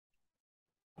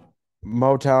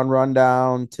Motown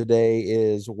Rundown. Today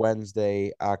is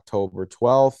Wednesday, October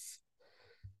 12th.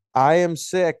 I am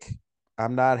sick.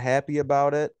 I'm not happy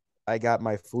about it. I got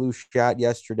my flu shot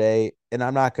yesterday, and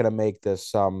I'm not going to make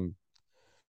this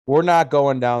we're not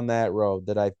going down that road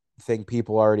that I think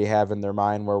people already have in their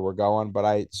mind where we're going. But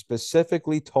I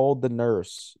specifically told the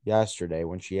nurse yesterday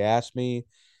when she asked me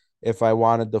if I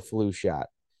wanted the flu shot.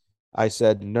 I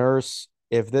said, Nurse,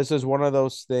 if this is one of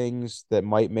those things that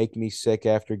might make me sick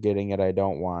after getting it, I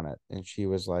don't want it. And she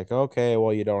was like, Okay,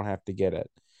 well, you don't have to get it.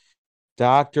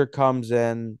 Doctor comes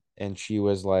in and she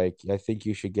was like, I think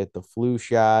you should get the flu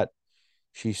shot.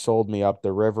 She sold me up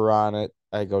the river on it.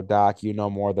 I go, Doc, you know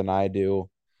more than I do.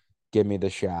 Give me the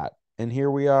shot. And here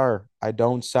we are. I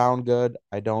don't sound good.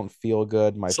 I don't feel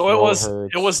good. My So it throat was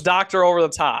it was hurts. Doctor Over the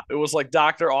Top. It was like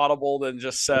Doctor Audible then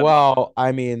just said, Well,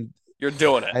 I mean, "You're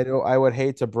doing it." I would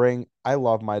hate to bring I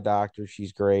love my doctor.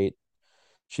 She's great.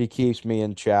 She keeps me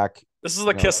in check. This is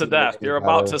the kiss She of death. makes me You're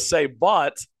about better. to say,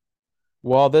 but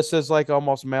Well, this is like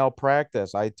almost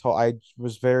malpractice. I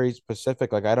was very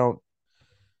specific. Like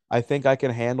I think I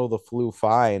can handle the flu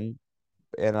fine.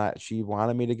 And she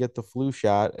wanted me to get the flu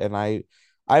shot. And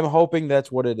I'm hoping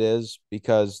that's what it is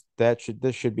because this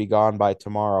should be gone by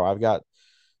tomorrow. I've got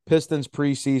Pistons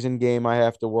preseason game I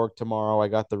have to work tomorrow. I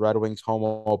got the Red Wings home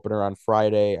opener on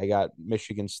Friday. I got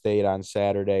Michigan State on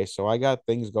Saturday. So I got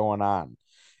things going on.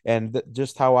 And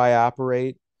just how I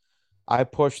operate, I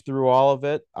push through all of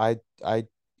it. I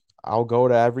I'll go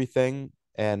to everything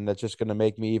and that's just going to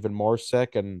make me even more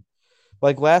sick and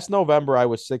like last November I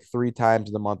was sick 3 times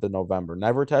in the month of November.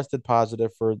 Never tested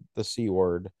positive for the C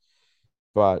word,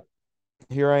 but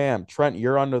here I am. Trent,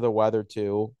 you're under the weather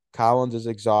too. Collins is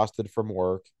exhausted from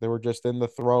work. They were just in the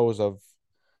throes of.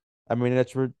 I mean,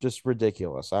 just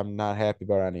ridiculous. I'm not happy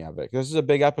about any of it. This is a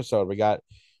big episode. We got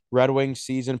Red Wings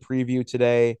season preview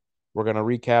today. We're gonna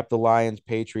recap the Lions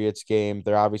Patriots game.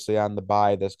 They're obviously on the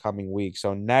bye this coming week.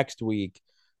 So next week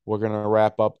we're gonna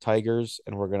wrap up Tigers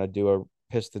and we're gonna do a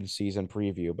Pistons season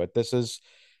preview. But this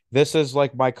is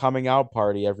like my coming out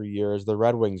party every year is the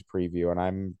Red Wings preview, and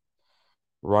I'm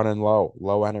running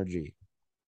low energy.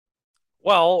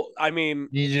 well, I mean,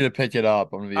 Need you to pick it up.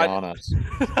 I'm gonna be I honest.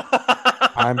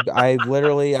 I'm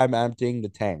emptying the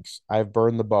tanks. I've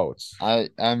burned the boats.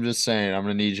 I'm just saying. I'm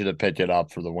gonna need you to pick it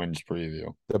up for the wins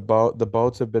preview. The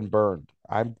boats have been burned.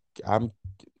 I'm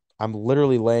I'm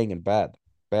literally laying in bed.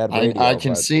 Bad I radio,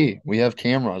 can but see we have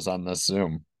cameras on this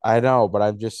Zoom. I know, but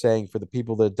I'm just saying for the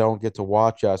people that don't get to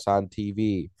watch us on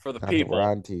TV, for the not that we're people,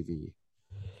 on TV.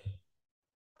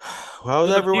 How's for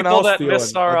the everyone people else that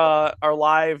missed feeling? our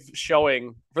live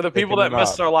showing, for the people Picking it that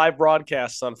missed up. our live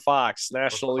broadcasts on Fox,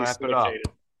 Let's nationally clap it up.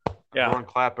 syndicated. Yeah, Everyone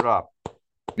clap it up.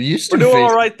 We used we're to doing all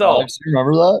Facebook right though. Lives. You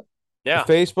remember that? The Yeah.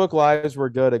 Facebook lives were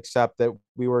good, except that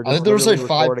we were I think just there was literally like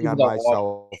five recording people on that my watched.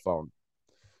 cell phone.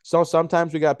 So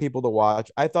sometimes we got people to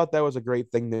watch. I thought that was a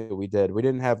great thing that we did. We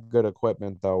didn't have good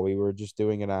equipment though. We were just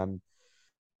doing it on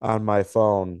my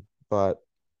phone, but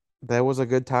that was a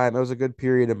good time. It was a good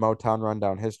period in Motown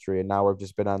Rundown history, and now we've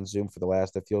just been on Zoom for the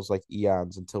last. It feels like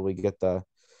eons until we get the.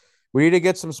 We need to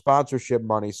get some sponsorship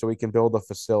money so we can build a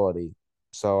facility.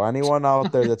 So anyone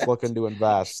out there that's looking to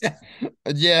invest,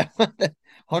 Yeah,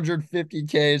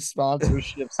 150K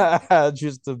sponsorships.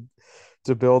 just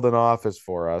to build an office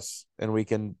for us, and we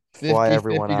can fly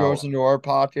everyone 50-50 out, goes into our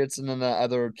pockets, and then the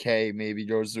other K maybe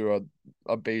goes to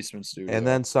a basement and studio.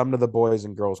 then some to the Boys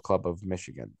and Girls Club of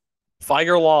Michigan.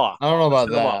 Feiger Law. I don't know Let's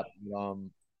about hit them up.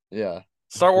 that. Yeah.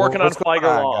 Start Well, working on what's going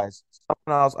Feiger on, Law. guys?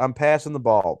 Someone else. I'm passing the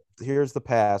ball. Here's the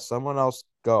pass. Someone else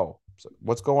go. So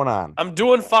what's going on? I'm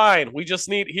doing fine. We just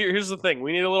need here's the thing.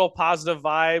 We need a little positive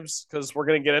vibes because we're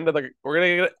gonna get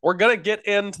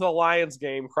into the Lions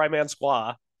game, Cryman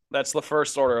Squaw. That's the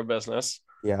first order of business.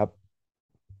 Yep.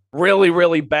 Really,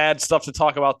 really bad stuff to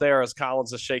talk about there as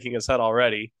Collins is shaking his head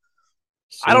already.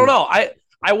 I don't So know.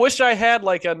 I wish I had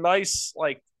like a nice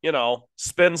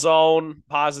spin zone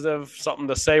positive something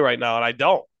to say right now, and I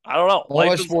don't. I don't know. all Life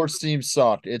my is sports teams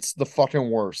suck. It's the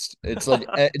fucking worst. It's like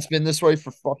it's been this way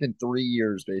for fucking 3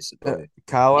 years, basically. Other than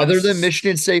Collins.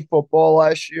 Michigan State football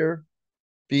last year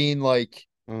being like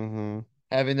Mm-hmm.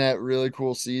 having that really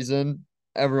cool season,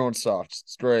 everyone sucks.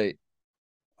 It's great.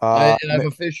 Uh,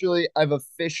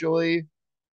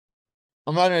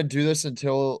 I'm not gonna do this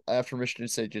until after Michigan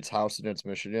State gets housed against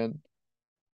Michigan.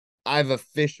 I've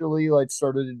officially like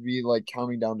started to be like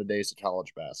counting down the days of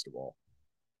college basketball.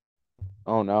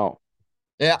 oh no.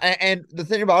 Yeah, and the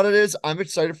thing about it is, I'm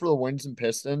excited for the wins and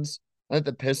Pistons. I think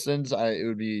the Pistons, it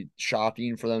would be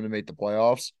shocking for them to make the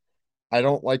playoffs. I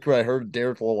don't like what I heard.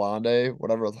 Derek Lalonde,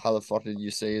 whatever, how the fuck did you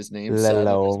say his name? Said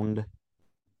Lalonde.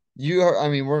 I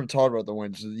mean, we're talking about the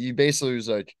wins. You basically was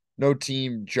like, no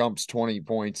team jumps 20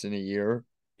 points in a year.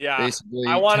 Yeah, I Basically,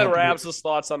 wanted Rabs'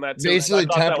 thoughts on that too, because I basically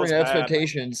thought that tempering was bad.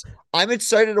 expectations. I'm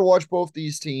excited to watch both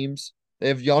these teams. They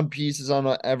have young pieces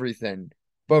on everything.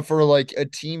 But for like a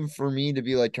team for me to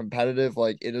be like competitive,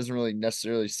 like it doesn't really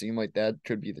necessarily seem like that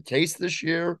could be the case this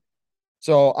year.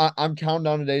 So I'm counting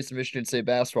down the days to Michigan State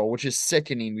basketball, which is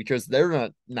sickening because they're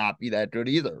not be that good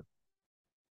either.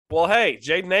 Well, hey,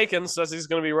 Jaden Akins says he's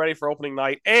going to be ready for opening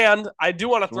night. And I do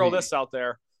want to throw Sweet. this out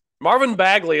there. Marvin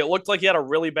Bagley, it looked like he had a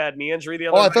really bad knee injury the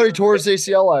Oh, other I night. thought he tore his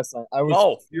ACL last night. I was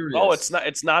No, furious. it's not.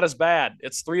 It's not as bad.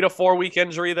 It's 3 to 4 week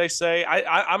injury. They say.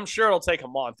 I'm sure it'll take a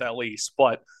month at least,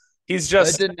 but he's That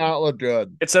just. did not look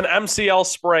good. It's an MCL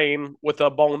sprain with a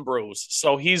bone bruise,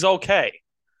 so he's okay.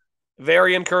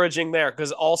 Very encouraging there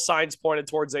because all signs pointed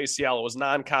towards ACL. It was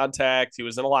non-contact. He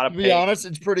was in a lot To of be pain. honest,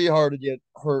 it's pretty hard to get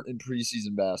hurt in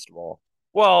preseason basketball.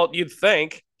 Well, you'd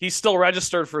think he's still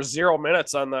registered for 0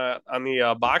 minutes on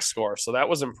the box score, so that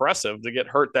was impressive to get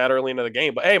hurt that early into the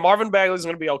game. But hey, Marvin Bagley's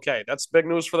going to be okay. That's big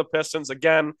news for the Pistons.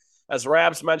 Again, as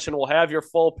Rabs mentioned, we'll have your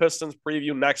full Pistons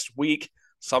preview next week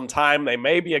sometime. They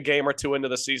may be a game or two into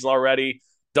the season already.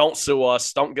 Don't sue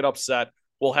us. Don't get upset.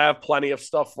 We'll have plenty of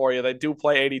stuff for you. They do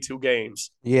play 82 games.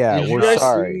 Yeah, Did you we're guys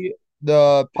sorry. see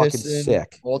the Fucking Piston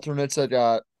sick. alternates that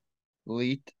got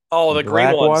leaked? Oh, The the green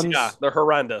black ones. ones? Yeah, they're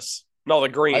horrendous. No, the I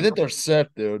green. think they're sick,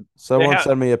 dude. Someone have-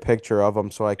 send me a picture of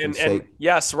them so I can And say.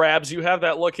 yes, Rabs, you have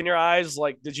that look in your eyes.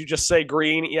 Like, did you just say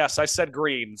green? Yes, I said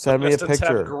green. Send The me a Pistons have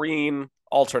picture. green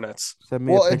alternates. Send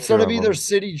me a Well, it's picture gonna of be their them.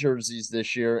 city jerseys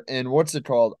this year, and what's it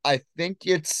called? I think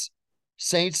it's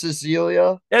Saint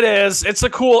Cecilia. It is. It's a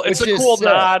cool Which is sick.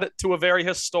 nod to a very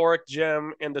historic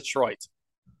gym in Detroit.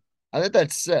 I think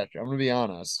that's sick. I'm gonna be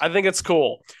honest. I think it's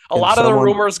cool. A Can lot of the someone-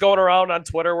 rumors going around on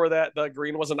Twitter were that the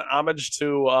green was an homage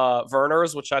to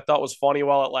Werner's, which I thought was funny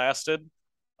while it lasted.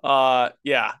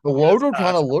 Yeah. The logo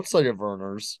kind of looks like a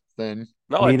Werner's thing.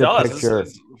 No, Need it a does. picture.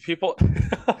 People.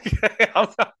 Okay,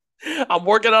 I'm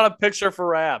working on a picture for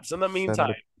Rabs. In the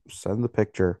meantime, Send the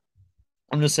picture.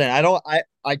 I'm just saying.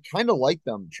 I kind of like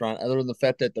them trying, other than the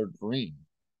fact that they're green.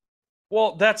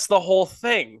 well, that's the whole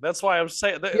thing. That's why I'm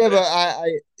saying. Yeah, but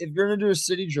if you're gonna do a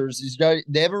city jerseys,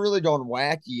 they haven't really gone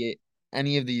wacky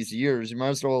any of these years. You might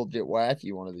as well get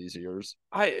wacky one of these years.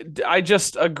 I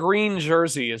just a green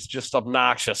jersey is just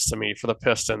obnoxious to me for the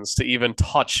Pistons to even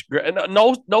touch.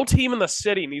 No team in the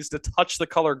city needs to touch the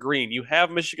color green. You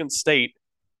have Michigan State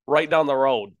right down the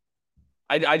road.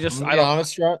 I To don't. be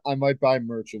honest, Trent, I might buy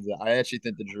merch of that. I actually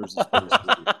think the jersey's pretty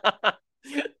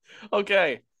sweet.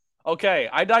 Okay.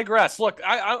 I digress. Look,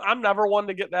 I'm never one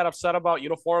to get that upset about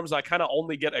uniforms. I kind of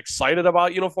only get excited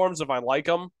about uniforms if I like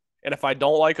them, and if I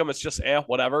don't like them, it's just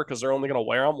whatever because they're only gonna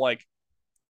wear them like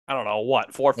I don't know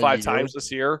what 4 or 5 times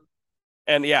this year,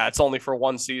 and yeah, it's only for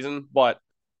one season. But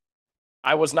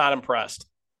I was not impressed.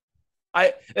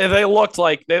 They looked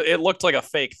like it looked like a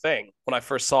fake thing when I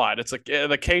first saw it. It's like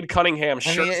the Cade Cunningham I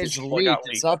shirt. mean, it's leaked.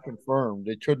 It's not confirmed.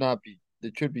 It could not be.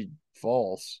 It could be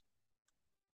false.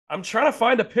 I'm trying to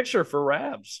find a picture for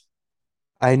Rabs.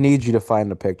 I need you to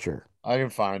find a picture. I can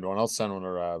find one. I'll send one to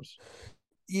Rabs.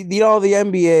 You know, the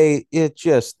NBA,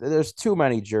 there's too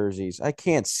many jerseys. I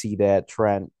can't see that,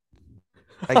 Trent.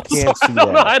 I can't see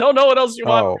that. I don't know what else you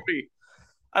want from me.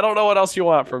 I don't know what else you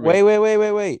want from me.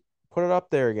 Wait. Put it up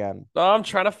there again. No, I'm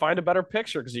trying to find a better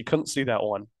picture because you couldn't see that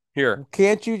one. Here.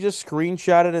 Can't you just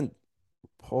screenshot it and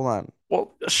hold on?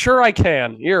 Well, sure I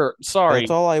can. Here, sorry.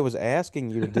 That's all I was asking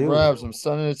you to do. Rabs, I'm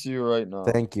sending it to you right now.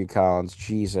 Thank you, Collins.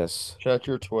 Jesus. Check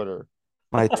your Twitter.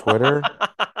 My Twitter?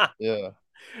 Yeah.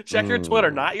 Check your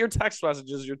Twitter, not your text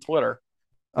messages, your Twitter.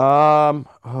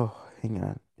 Oh, hang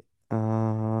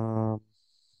on.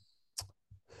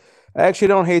 I actually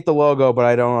don't hate the logo, but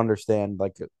I don't understand.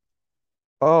 Like,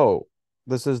 oh,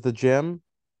 this is the gym.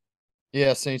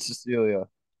 Yeah, Saint Cecilia.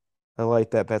 I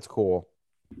like that. That's cool.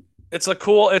 It's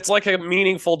like a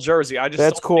meaningful jersey.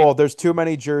 That's cool. There's too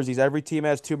many jerseys. Every team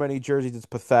has too many jerseys. It's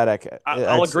pathetic.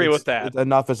 I'll agree with that.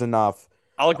 Enough is enough.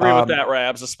 I'll agree with that,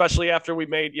 Rabs, especially after we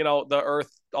made, the earth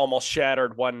almost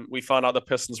shattered when we found out the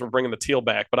Pistons were bringing the teal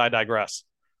back, but I digress.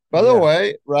 By the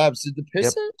way, Rabs, did the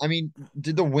Pistons,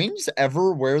 did the Wings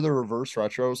ever wear the reverse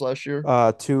retros last year?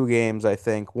 2 games, I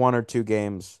think. 1 or 2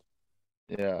 games.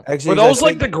 Yeah. Were Actually, those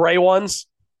like the gray ones?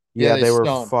 Yeah, they were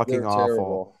stunk. fucking They're awful.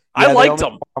 terrible. Yeah, I liked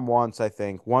them. Once, I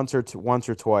think. Once or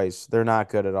twice. They're not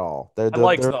good at all. I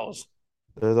liked those.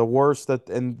 They're the worst that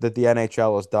the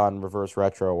NHL has done reverse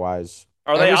retro wise.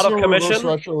 Are they out of commission? Reverse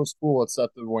retro was cool,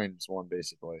 except the Wings one,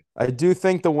 basically. I do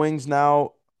think the Wings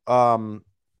now,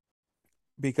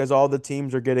 because all the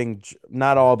teams are getting,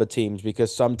 not all the teams,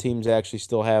 because some teams actually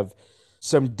still have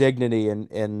some dignity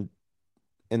in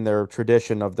their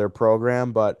tradition of their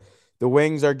program. But the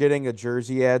Wings are getting a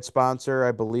jersey ad sponsor.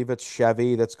 I believe it's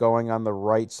Chevy that's going on the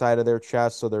right side of their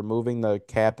chest. So they're moving the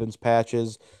captain's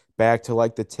patches back to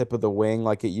like the tip of the wing,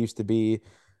 like it used to be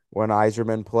when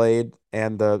Iserman played.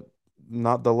 And the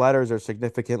letters are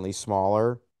significantly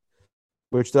smaller,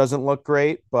 which doesn't look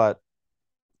great, but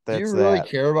Do you that's really that.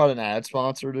 care about an ad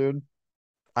sponsor, dude?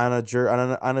 On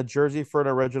a jersey for an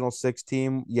original six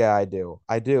team, yeah, I do.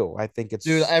 I do. I think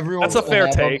Dude, it's everyone's That's a gonna fair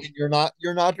have them, take. and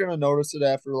you're not gonna notice it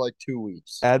after like 2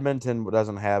 weeks. Edmonton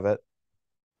doesn't have it.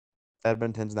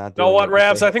 Edmonton's not You know doing what, it because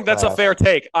Rabs? they I have think that's a fair class.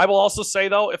 take. I will also say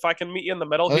though, if I can meet you in the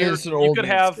middle I think here, it's an you old could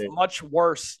man have state. much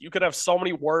worse. You could have so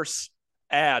many worse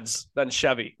ads than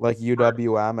Chevy. Like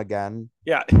UWM again.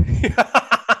 Yeah. Yeah.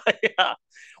 Yeah,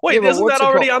 Wait, but isn't what's that it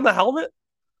already called? on the helmet?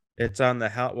 It's on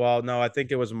the Well, no, I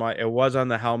think it was on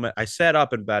the helmet. I sat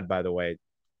up in bed, by the way,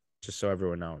 just so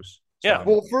everyone knows. So Yeah.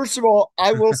 Well, first of all,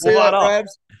 I will say Move on that up.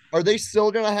 Rabs, are they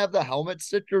still gonna have the helmet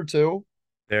sticker too?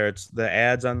 it's the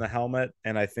ads on the helmet,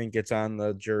 and I think it's on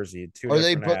the jersey. Two Are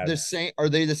they different but the ads. same? Are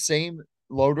they the same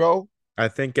logo? I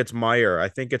think it's Meyer. I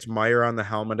think it's Meyer on the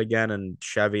helmet again and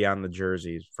Chevy on the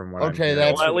jerseys, from what I'm Okay, hearing.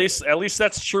 Well, that's at least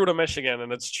that's true to Michigan,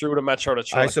 and it's true to Metro I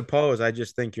Detroit. suppose. I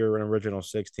just think you're an original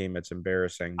six team. It's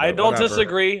embarrassing, I but don't whatever.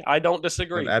 disagree. I don't If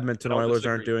disagree. I Edmonton don't Oilers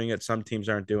aren't disagree. doing it, some teams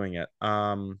aren't doing it.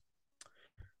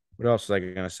 What else was I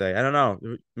gonna say? I don't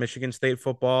know. Michigan State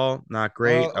football, not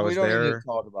great. I we was don't even need to there.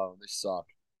 talk about them. They suck.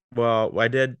 Well, I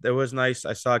did. It was nice.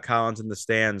 I saw Collins in the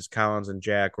stands. Collins and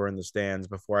Jack were in the stands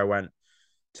before I went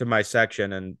to my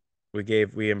section, and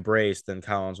we embraced. And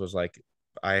Collins was like,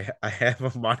 I have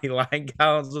a money line."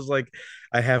 Collins was like,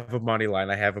 "I have a money line.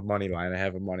 I have a money line. I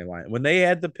have a money line." When they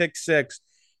had the pick six,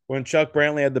 when Chuck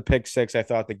Brantley had the pick six, I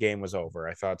thought the game was over.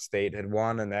 I thought State had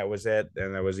won, and that was it,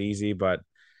 and that was easy. But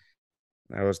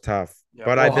that was tough. Yeah,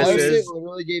 But well, this Ohio State is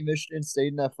literally gave Michigan State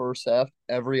in that first half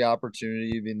every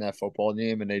opportunity to be in that football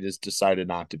game, and they just decided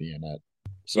not to be in it.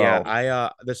 Yeah, So,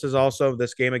 this is also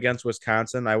this game against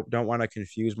Wisconsin. I don't want to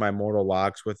confuse my mortal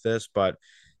locks with this, but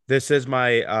this is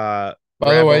my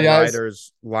by the way, Rabo guys,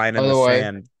 Riders line by in the the way,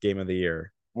 sand game of the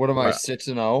year. what am I, But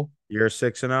 6-0? you're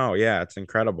 6-0. Yeah, it's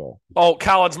incredible. Oh,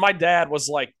 Collins, my dad was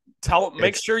like,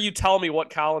 make It's sure you tell me what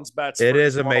Collins bets it for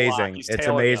his is mortal lock. amazing. He's It's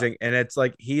tailing you. amazing. And it's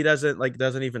like he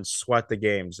doesn't even sweat the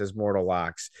games, his mortal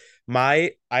locks.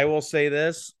 I will say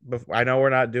this, I know we're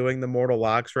not doing the mortal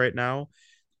locks right now.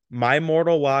 My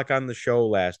mortal lock on the show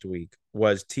last week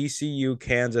was TCU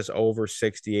Kansas over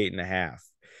 68.5.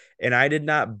 And I did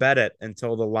not bet it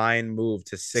until the line moved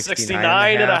to 69 and a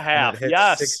 69 and a half, and it half. hit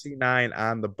Yes. 69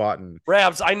 on the button.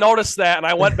 Rabs, I noticed that, and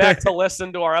I went back to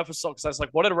listen to our episode because I was like,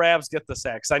 what did Rabs get this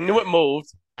at? Because I knew it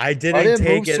moved. I I didn't didn't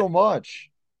take move it. so much.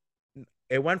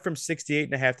 It went from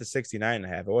 68.5 to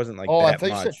 69.5. It wasn't like Oh, I that thought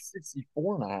you said much.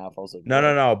 64.5. I was like, No, no,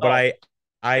 what? no. But Oh.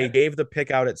 I gave the pick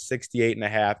out at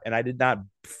 68.5, and I did not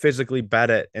physically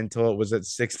bet it until it was at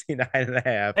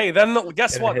 69.5. Hey, then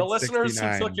guess And it what? The hit listeners who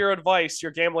 69. took your advice,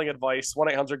 your gambling advice,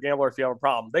 1-800-GAMBLER if you have a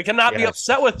problem, they cannot be Yes.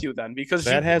 upset with you then because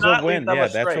you That did has a not lead win. them Yeah,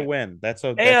 that's a astray. win. That's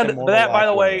a And mortal that, by lock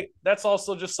the win. way, that's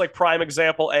also just like prime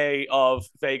example A of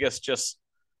Vegas just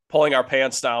pulling our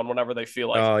pants down whenever they feel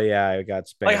like. Oh yeah, I got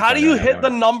spanked. Like, how do on you that hit the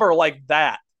one. number like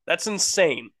that? That's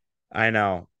insane. I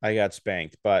know I got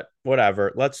spanked, but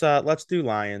whatever. Let's do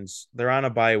Lions. They're on a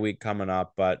bye week coming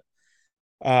up, but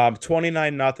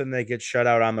 29-0, they get shut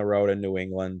out on the road in New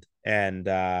England. And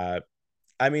I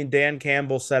mean, Dan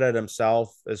Campbell said it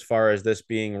himself as far as this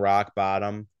being rock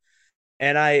bottom.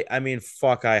 And I mean,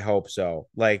 fuck, I hope so.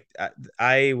 Like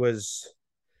I was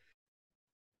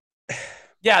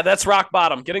Yeah, that's rock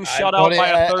bottom. Getting shut out Buddy, by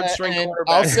a third string and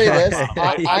quarterback. I'll say is rock this: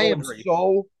 bottom. I will am agree.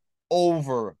 so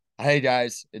over. Hey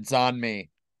guys, it's on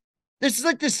me. This is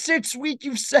like the 6th week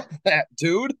you've said that,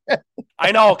 dude.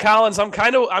 I know, Collins. I'm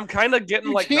kind of getting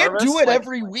You like can't nervous. do it like,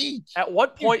 every week. At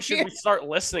what point should we start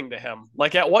listening to him?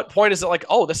 Like, at what point is it like,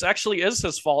 oh, this actually is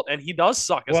his fault and he does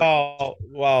suck? well,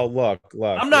 look.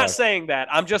 I'm not saying that.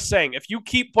 I'm just saying if you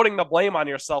keep putting the blame on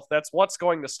yourself, that's what's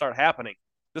going to start happening.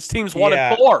 This team's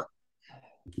 1-4.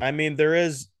 I mean,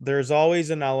 there's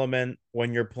always an element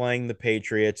when you're playing the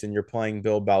Patriots and you're playing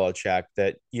Bill Belichick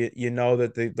that you know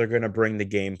that they're going to bring the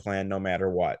game plan no matter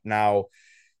what. Now,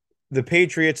 the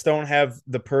Patriots don't have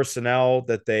the personnel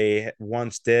that they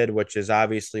once did, which is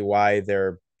obviously why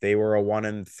they were a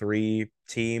 1-3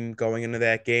 team going into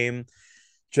that game,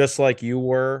 just like you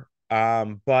were.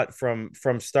 But from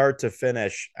start to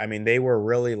finish, I mean, they were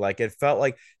really like it felt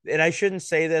like, and I shouldn't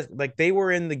say this, like they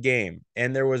were in the game,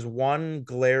 and there was one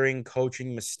glaring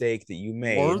coaching mistake that you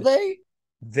made. Were they?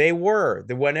 They were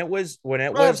when it was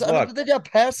Rabs, I look, mean, they got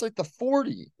past like the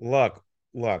 40. look,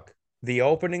 look, the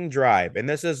opening drive, and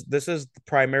this is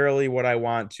primarily what I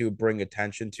want to bring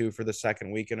attention to for the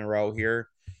second week in a row here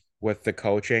with the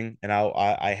coaching. And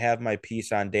I have my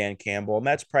piece on Dan Campbell, and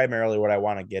that's primarily what I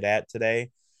want to get at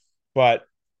today. But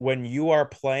when you are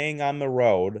playing on the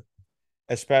road,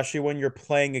 especially when you're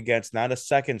playing against not a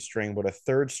second string, but a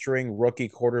third string rookie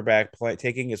quarterback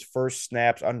taking his first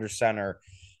snaps under center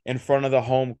in front of the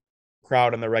home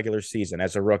crowd in the regular season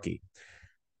as a rookie.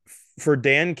 For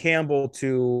Dan Campbell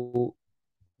to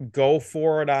go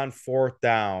for it on fourth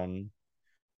down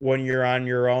when you're on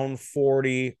your own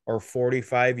 40 or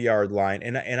 45-yard line,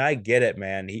 and I get it,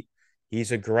 man.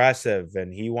 He's aggressive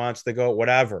and he wants to go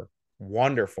whatever.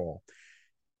 Wonderful.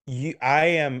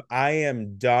 I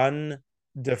am done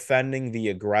defending the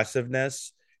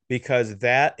aggressiveness, because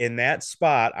that in that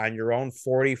spot on your own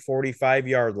 40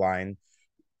 45-yard line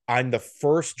on the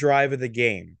first drive of the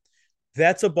game,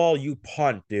 that's a ball you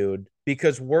punt, dude.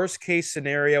 Because worst case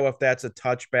scenario, if that's a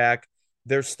touchback,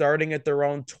 they're starting at their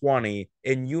own 20,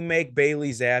 and you make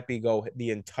Bailey Zappi go the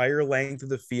entire length of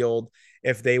the field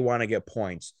if they want to get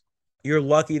points. You're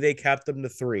lucky they kept them to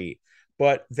 3.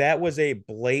 But that was a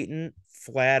blatant,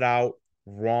 flat out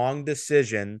wrong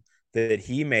decision that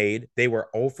he made. They were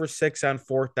 0 for 6 on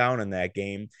fourth down in that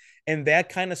game. And that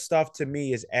kind of stuff to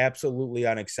me is absolutely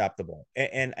unacceptable.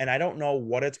 And I don't know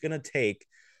what it's going to take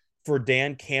for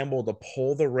Dan Campbell to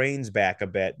pull the reins back a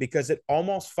bit, because it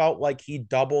almost felt like he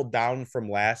doubled down from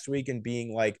last week and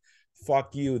being like,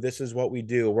 fuck you, this is what we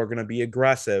do. We're going to be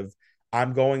aggressive.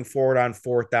 I'm going forward on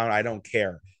fourth down. I don't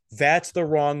care. That's the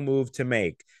wrong move to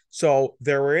make. So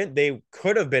they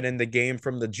could have been in the game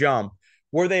from the jump,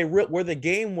 where the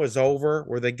game was over,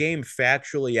 where the game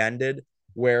factually ended,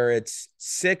 where it's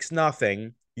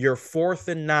 6-0, you're 4th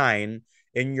and 9,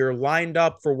 and you're lined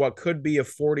up for what could be a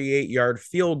 48-yard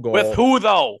field goal. With who,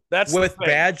 though? That's with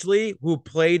Badgley, who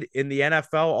played in the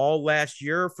NFL all last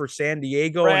year for San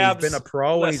Diego, Rabs, and he's been a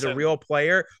pro and he's a real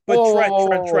player. But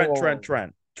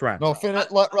Trent. No,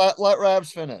 let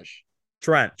Rabs finish.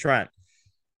 Trent.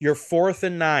 You're 4th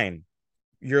and 9.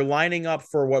 You're lining up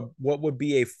for what would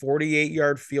be a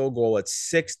 48-yard field goal at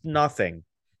 6-0.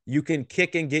 You can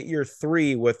kick and get your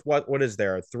 3 with what is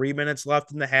there? 3 minutes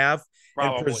left in the half.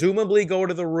 Probably. And presumably go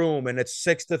to the room, and it's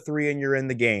 6-3 and you're in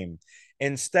the game.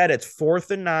 Instead, it's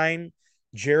 4th and 9.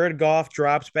 Jared Goff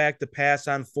drops back to pass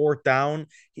on fourth down.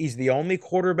 He's the only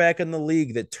quarterback in the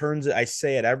league that turns it. I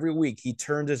say it every week. He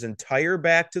turns his entire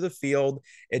back to the field.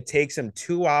 It takes him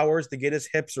 2 hours to get his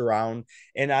hips around.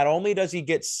 And not only does he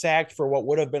get sacked for what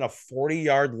would have been a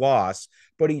 40-yard loss,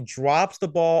 but he drops the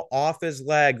ball off his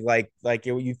leg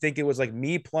you think it was like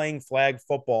me playing flag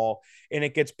football, and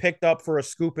it gets picked up for a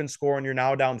scoop and score, and you're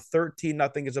now down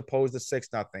 13-0 as opposed to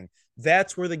 6-0.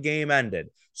 That's where the game ended.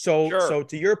 So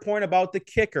to your point about the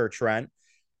kicker, Trent,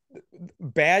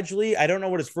 Badgley, I don't know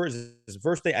what his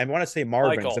first name. I want to say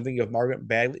Marvin. Something of Marvin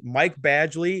Badgley. Mike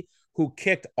Badgley, who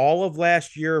kicked all of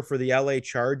last year for the LA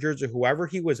Chargers, or whoever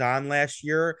he was on last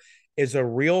year, is a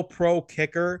real pro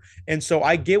kicker. And so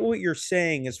I get what you're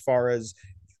saying as far as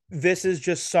this is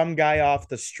just some guy off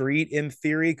the street in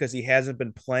theory, because he hasn't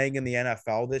been playing in the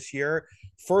NFL this year.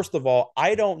 First of all,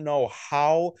 I don't know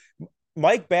how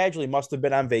Mike Badgley must have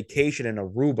been on vacation in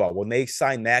Aruba when they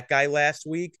signed that guy last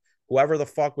week. Whoever the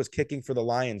fuck was kicking for the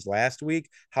Lions last week,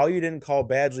 how you didn't call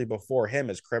Badgley before him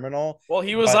is criminal. Well,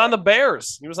 he was on the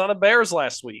Bears. He was on the Bears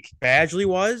last week. Badgley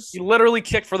was? He literally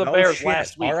kicked for the Bears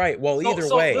last week. All right. Well,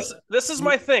 either way. This is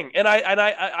my thing. And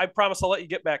I promise I'll let you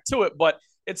get back to it, but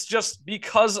it's just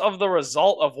because of the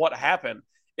result of what happened.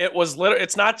 It was literally,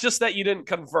 it's not just that you didn't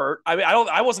convert. I mean,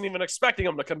 I wasn't even expecting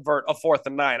them to convert a 4th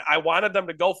and 9. I wanted them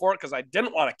to go for it because I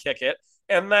didn't want to kick it.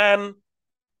 And then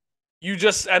you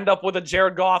just end up with a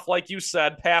Jared Goff, like you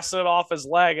said, passing it off his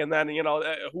leg. And then,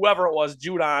 whoever it was,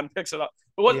 Judon picks it up.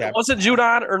 Was it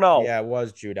Judon or no? Yeah, it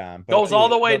was Judon. Goes all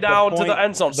the way down to the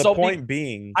end zone. The point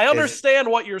being, I understand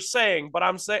what you're saying, but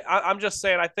I'm just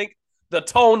saying, I think the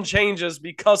tone changes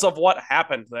because of what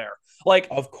happened there. Like,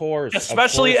 of course,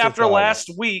 especially after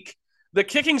last week, the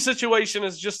kicking situation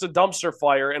is just a dumpster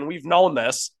fire, and we've known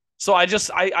this. So I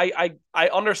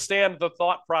understand the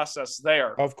thought process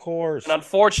there. Of course. And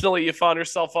unfortunately, you found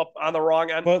yourself up on the wrong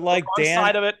end, but like the wrong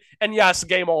side of it. And yes,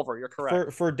 game over. You're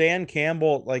correct. For Dan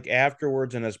Campbell, like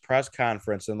afterwards in his press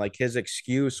conference, and like his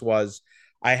excuse was,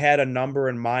 I had a number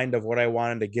in mind of what I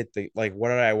wanted to get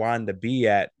what I wanted to be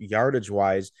at yardage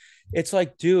wise. It's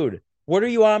like, dude, what do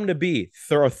you want him to be?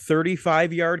 Throw a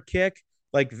 35-yard kick?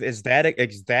 Like, is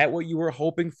that what you were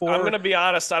hoping I'm for? gonna be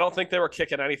honest. I don't think they were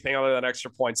kicking anything other than extra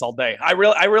points all day. I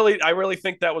really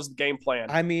think that was the game plan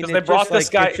I mean, because they brought this it's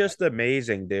guy. just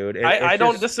amazing, dude. I It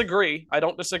don't just disagree. I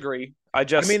don't disagree. I I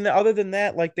just mean, other than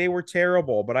that, like they were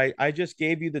terrible. But I just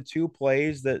gave you the two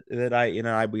plays that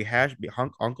I we hashed.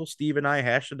 Uncle Steve and I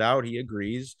hashed it out. He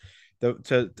agrees.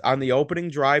 On the opening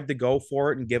drive to go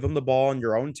for it and give him the ball in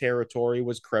your own territory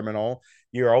was criminal.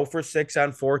 You're 0 for 6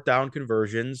 on fourth down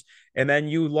conversions, and then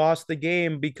you lost the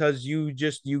game because you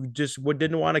just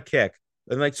didn't want to kick.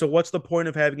 And like, so what's the point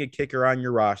of having a kicker on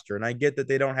your roster? And I get that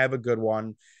they don't have a good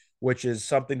one, which is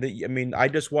something that I mean, I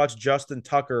just watched Justin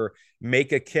Tucker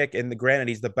make a kick in the granted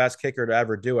he's the best kicker to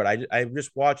ever do it. I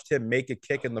just watched him make a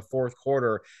kick in the fourth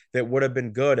quarter that would have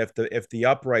been good if the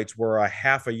uprights were a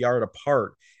half a yard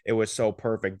apart. It was so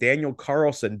perfect. Daniel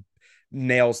Carlson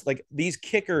nails like these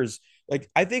kickers. Like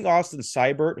I think Austin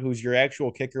Seibert, who's your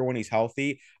actual kicker when he's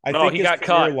healthy, I no. think He his got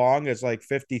career cut. long is like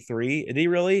 53. Did he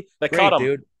really? They cut Great, him.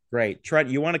 dude. Great. Trent,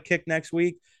 you want to kick next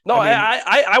week? No, I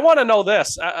mean, I want to know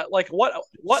this. Like, what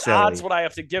odds silly. would I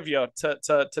have to give you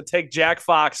to take Jack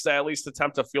Fox to at least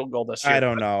attempt a field goal this I year?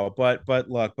 don't know, but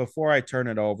look, before I turn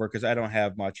it over, because I don't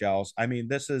have much else. I mean,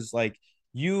 this is like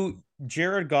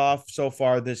Jared Goff so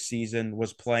far this season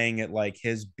was playing at like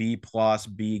his B+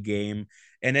 B game,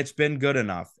 and it's been good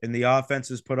enough. And the offense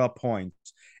has put up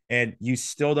points, and you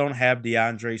still don't have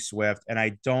DeAndre Swift, and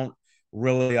I don't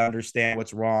really understand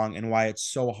what's wrong and why it's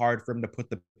so hard for him to put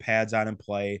the pads on and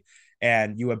play.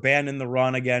 And you abandon the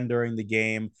run again during the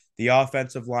game. The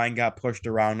offensive line got pushed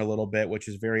around a little bit, which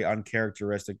is very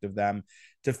uncharacteristic of them.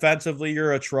 Defensively,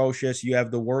 you're atrocious. You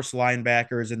have the worst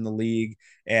linebackers in the league,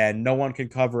 and no one can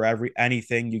cover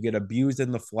anything. You get abused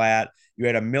in the flat. You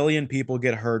had a million people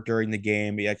get hurt during the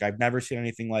game. Like I've never seen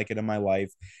anything like it in my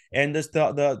life. And this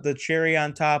the cherry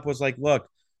on top was like, look,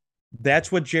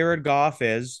 that's what Jared Goff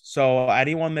is. So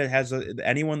anyone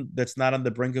that's not on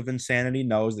the brink of insanity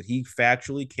knows that he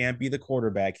factually can't be the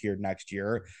quarterback here next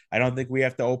year. I don't think we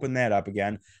have to open that up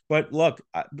again. But look,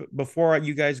 before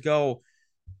you guys go,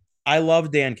 I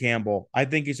love Dan Campbell. I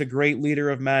think he's a great leader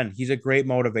of men. He's a great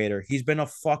motivator. He's been a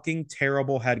fucking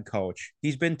terrible head coach.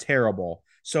 He's been terrible.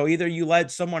 So either you let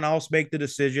someone else make the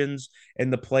decisions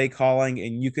and the play calling,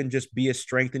 and you can just be a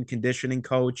strength and conditioning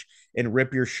coach and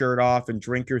rip your shirt off and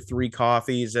drink your 3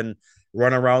 coffees and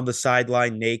run around the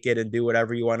sideline naked and do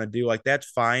whatever you want to do. Like that's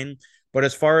fine. But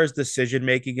as far as decision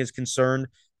making is concerned,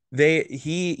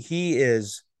 he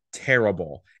is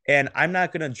terrible. And I'm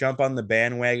not going to jump on the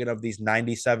bandwagon of these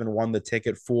 97 won the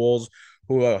ticket fools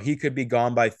who he could be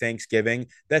gone by Thanksgiving.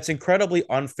 That's incredibly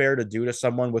unfair to do to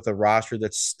someone with a roster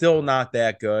that's still not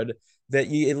that good. That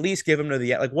you at least give him to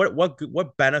the like.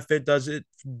 What benefit does it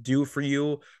do for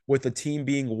you with the team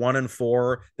being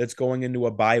 1-4 that's going into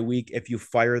a bye week if you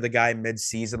fire the guy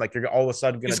mid-season? Like you're all of a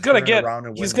sudden going He's to gonna turn it get. around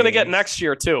and He's win gonna get games, next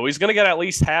year too. He's gonna get at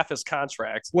least half his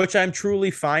contract. which I'm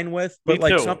truly fine with, Me but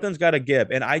like too. something's got to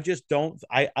give. And I just don't,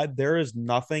 there is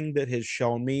nothing that has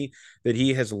shown me that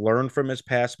he has learned from his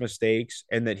past mistakes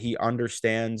and that he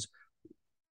understands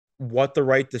what the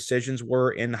right decisions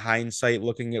were in hindsight,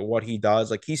 looking at what he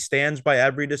does. Like he stands by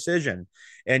every decision.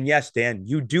 And yes, Dan,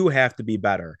 you do have to be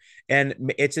better.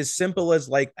 And it's as simple as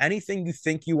like anything you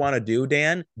think you want to do,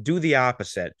 Dan, do the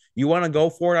opposite. You want to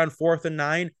go for it on 4th and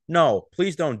 9? No,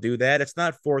 please don't do that. It's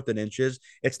not 4th and inches.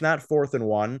 It's not 4th and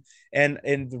 1. And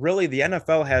really the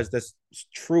NFL has this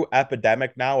true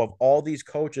epidemic now of all these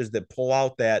coaches that pull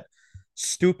out that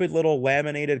stupid little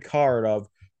laminated card of,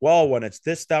 well, when it's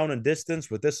this down in distance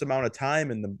with this amount of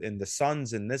time and the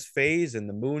sun's in this phase and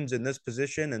the moon's in this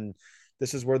position and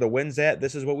this is where the wind's at,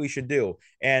 this is what we should do.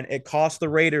 And it cost the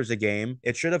Raiders a game.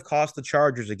 It should have cost the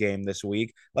Chargers a game this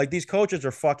week. Like these coaches are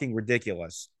fucking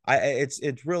ridiculous.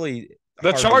 It's really The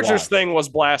hard to Chargers watch. thing was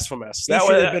blasphemous. He That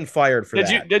should was. have been fired for Did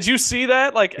you that. did you see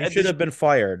that? Like, He should have been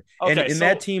fired. Okay, And so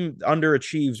that team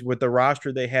underachieves with the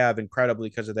roster they have incredibly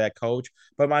because of that coach.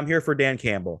 But I'm here for Dan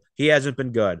Campbell. He hasn't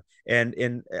been good.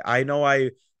 And I know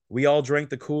we all drank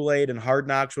the Kool-Aid and Hard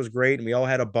Knocks was great. And we all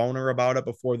had a boner about it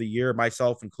before the year,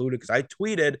 myself included, because I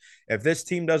tweeted, if this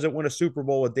team doesn't win a Super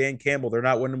Bowl with Dan Campbell, they're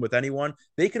not winning with anyone.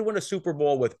 They could win a Super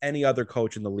Bowl with any other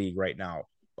coach in the league right now.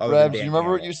 Other than Rebs, you Dan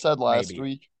remember what Campbell. you said last Maybe.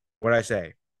 week? What'd I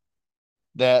say?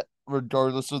 That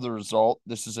regardless of the result,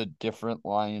 this is a different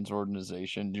Lions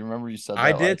organization. Do you remember you said that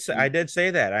I last week? did say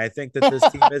that. I think that this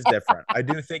team is different. I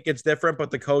do think it's different,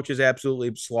 but the coach has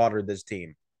absolutely slaughtered this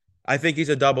team. I think he's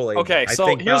a double agent. Okay, so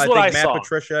here's I what think I Matt saw.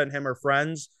 Patricia and him are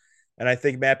friends, and I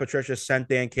think Matt Patricia sent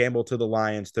Dan Campbell to the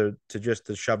Lions to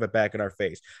shove it back in our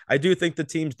face. I do think the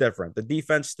team's different. The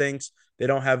defense stinks. They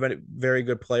don't have any very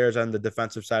good players on the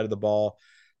defensive side of the ball.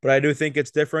 But I do think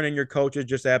it's different, and your coach is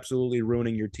just absolutely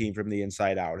ruining your team from the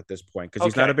inside out at this point because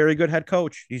he's not a very good head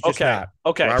coach. He's just not.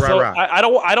 Okay. Rah, So rah,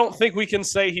 rah. I don't think we can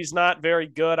say he's not very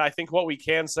good. I think what we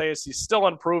can say is he's still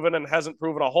unproven and hasn't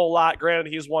proven a whole lot.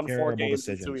 Granted, he's won Terrible 4 games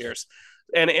decisions. in 2 years.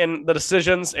 And the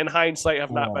decisions in hindsight have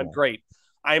not been great.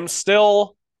 I'm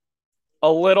still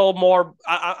a little more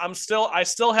I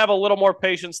still have a little more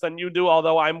patience than you do,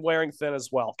 although I'm wearing thin as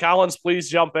well. Collins, please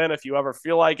jump in if you ever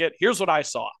feel like it. Here's what I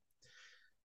saw.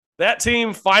 That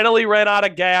team finally ran out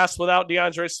of gas without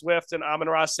DeAndre Swift and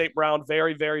Amon-Ra St. Brown.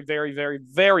 Very, very, very, very,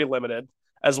 very limited,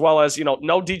 as well as, no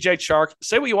DJ Chark.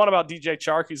 Say what you want about DJ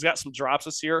Chark. He's got some drops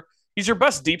this year. He's your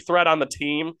best deep threat on the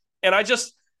team. And I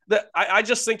just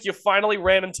think you finally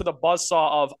ran into the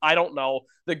buzzsaw of, I don't know,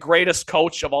 the greatest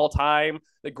coach of all time,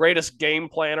 the greatest game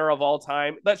planner of all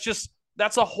time.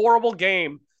 That's a horrible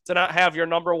game to not have your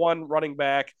number one running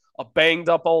back, a banged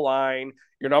up O-line,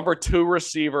 your number 2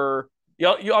 receiver.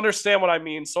 You understand what I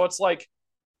mean? So it's like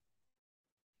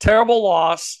terrible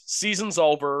loss. Season's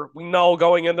over. We know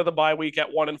going into the bye week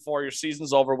at 1-4, your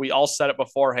season's over. We all said it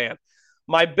beforehand.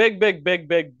 My big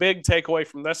takeaway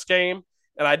from this game,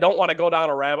 and I don't want to go down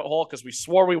a rabbit hole because we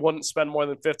swore we wouldn't spend more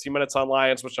than 15 minutes on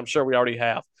Lions, which I'm sure we already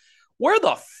have. Where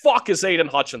the fuck is Aidan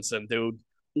Hutchinson, dude?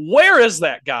 Where is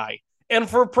that guy? And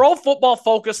for Pro Football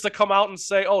Focus to come out and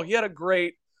say, oh, he had a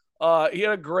great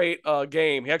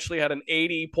game. He actually had an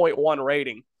 80.1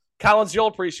 rating. Collins, you'll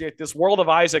appreciate this. World of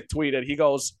Isaac tweeted. He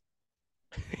goes,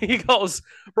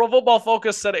 Pro Football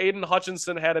Focus said Aidan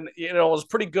Hutchinson was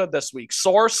pretty good this week.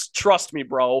 Source, trust me,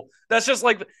 bro. That's just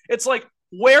like, it's like,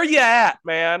 where you at,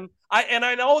 man?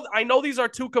 I know these are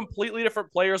 2 completely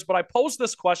different players, but I posed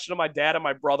this question to my dad and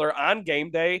my brother on game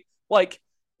day. Like,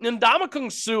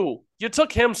 Ndamukong Suh, you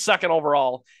took him 2nd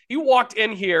overall. He walked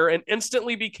in here and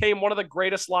instantly became one of the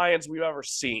greatest Lions we've ever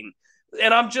seen.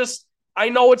 And I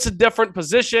know it's a different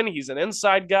position. He's an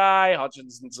inside guy.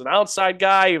 Hutchinson's an outside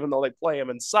guy, even though they play him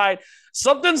inside.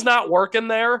 Something's not working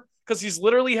there because he's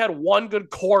literally had 1 good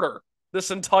quarter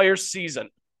this entire season.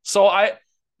 So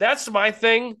that's my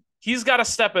thing. He's got to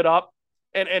step it up.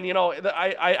 And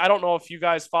I don't know if you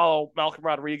guys follow Malcolm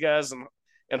Rodriguez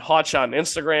and Hutch on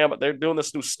Instagram, but they're doing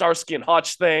this new Starsky and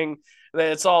Hutch thing.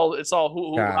 It's all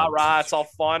hoo rah rah. It's all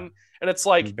fun. And it's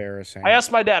like, embarrassing. I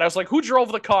asked my dad, I was like, who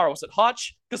drove the car? Was it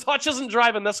Hutch? Because Hutch isn't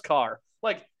driving this car.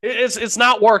 Like, it's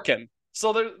not working.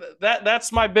 So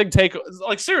that's my big take.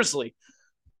 Like, seriously,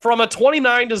 from a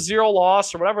 29-0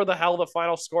 loss or whatever the hell the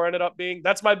final score ended up being,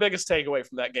 that's my biggest takeaway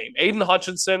from that game. Aidan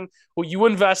Hutchinson, who you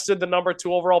invested the number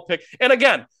 2 overall pick. And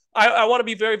again, I want to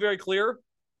be very, very clear.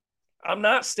 I'm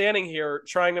not standing here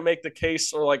trying to make the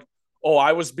case or like, oh,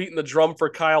 I was beating the drum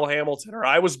for Kyle Hamilton or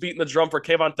I was beating the drum for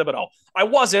Kayvon Thibodeau. I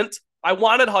wasn't. I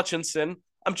wanted Hutchinson.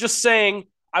 I'm just saying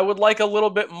I would like a little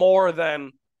bit more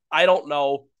than, I don't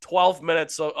know, 12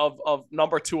 minutes of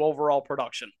number 2 overall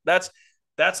production. That's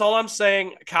all I'm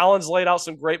saying. Collins laid out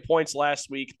some great points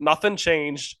last week. Nothing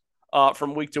changed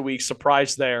from week to week.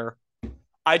 Surprise there.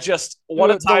 What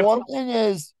a time for the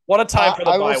bye week.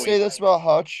 I will say this about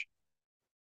Hutch.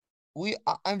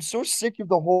 I'm so sick of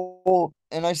the whole,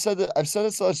 and I've said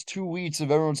this the last 2 weeks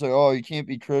of everyone's like, oh, you can't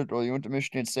be critical. You went to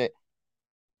Michigan State.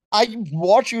 I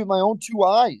watch it with my own 2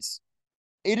 eyes.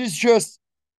 It is just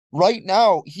right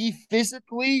now, he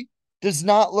physically does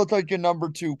not look like a number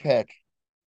 2 pick,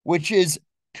 which is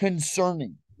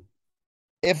concerning.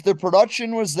 If the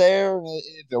production was there,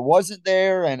 if it wasn't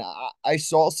there, and I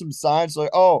saw some signs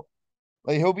like, oh,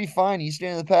 like he'll be fine. He's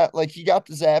staying in the pat. Like he got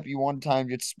the Zappe'd one time,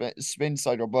 just spin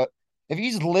cycle, but if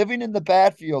he's living in the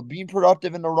backfield, being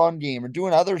productive in the run game or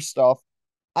doing other stuff,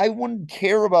 I wouldn't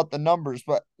care about the numbers.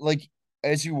 But like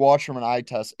as you watch from an eye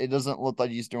test, it doesn't look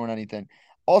like he's doing anything.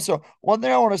 Also, one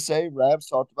thing I want to say, Rabs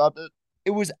talked about this.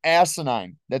 It was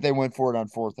asinine that they went for it on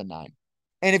 4th and 9.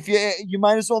 And if you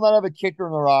might as well not have a kicker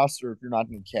in the roster if you're not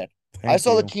going to kick. I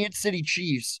saw the Kansas City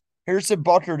Chiefs. Harrison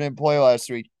Butker didn't play last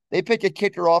week. They pick a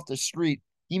kicker off the street.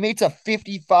 He makes a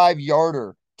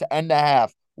 55-yarder to end a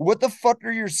half. What the fuck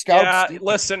are your scouts doing?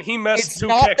 Listen, he missed it's 2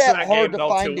 not kicks that in that hard game, to though,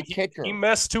 find too. a kicker. He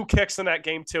missed 2 kicks in that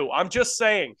game, too. I'm just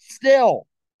saying. Still,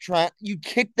 Trent, you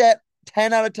kicked that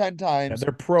 10 out of 10 times. Yeah,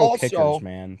 they're pro kickers,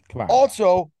 man. Come on.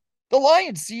 Also, the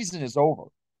Lions season is over.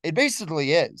 It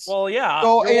basically is. Well, yeah.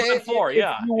 So you're 1-4,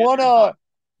 yeah. If you want to,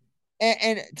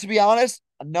 and to be honest,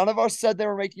 none of us said they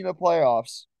were making the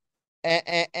playoffs.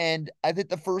 And I think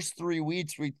the first 3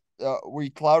 weeks we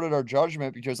clouded our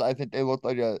judgment because I think they looked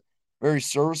like a very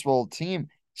serviceable team.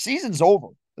 Season's over.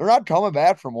 They're not coming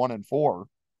back from 1-4.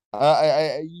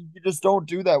 You just don't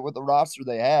do that with the roster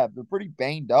they have. They're pretty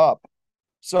banged up.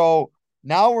 So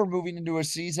now we're moving into a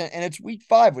season, and it's week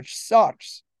 5, which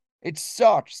sucks. It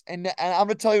sucks. And I'm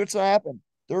gonna tell you what's gonna happen.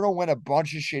 They're gonna win a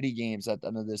bunch of shitty games at the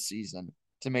end of this season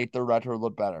to make their record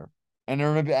look better. And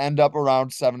they're gonna end up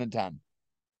around 7-10.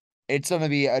 It's gonna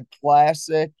be a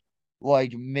classic,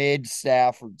 like mid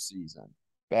Stafford season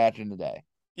back in the day.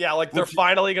 Yeah, like they're Which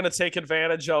finally going to take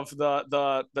advantage of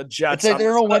the it's Jets. like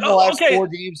they're gonna win the last Okay, 4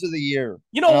 games of the year.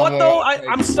 you know And I'm what like, though? okay,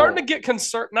 I'm starting to cool. get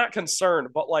concerned, not concerned,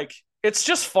 but like it's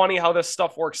just funny how this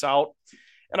stuff works out.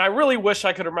 And I really wish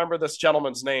I could remember this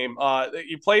gentleman's name.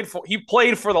 He played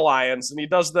for the Lions, and he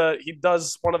does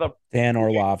one of the Dan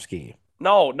Orlovsky.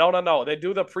 no. They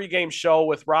do the pregame show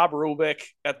with Rob Rubik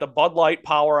at the Bud Light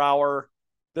Power Hour.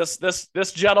 This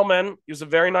gentleman, he was a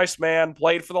very nice man,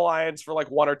 played for the Lions for like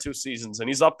 1 or 2 seasons, and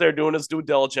he's up there doing his due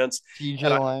diligence. And TJ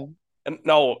I, Lang. and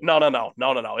no.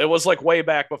 It was like way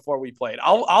back before we played.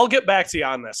 I'll get back to you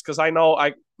on this because I know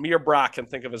me or Brock can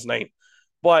think of his name,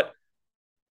 but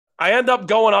I end up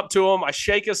going up to him. I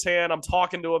shake his hand. I'm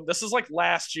talking to him. This is like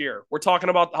last year. We're talking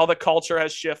about how the culture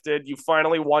has shifted. You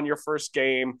finally won your first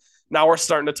game. Now we're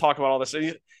starting to talk about all this.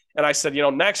 And I said,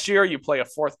 next year you play a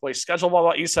fourth place schedule. Blah,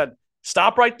 blah. He said,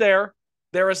 stop right there.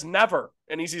 There is never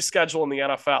an easy schedule in the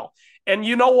NFL. And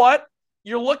you know what?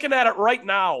 You're looking at it right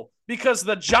now because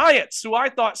the Giants, who I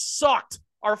thought sucked,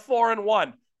 are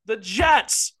 4-1. The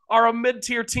Jets are a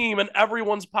mid-tier team in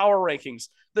everyone's power rankings.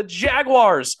 The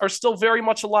Jaguars are still very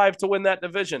much alive to win that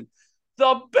division.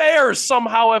 The Bears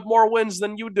somehow have more wins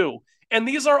than you do. And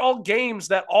these are all games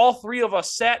that all three of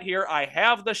us sat here. I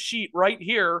have the sheet right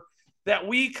here that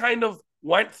we kind of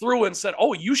went through and said,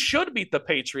 oh, you should beat the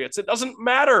Patriots. It doesn't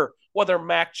matter whether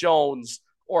Mac Jones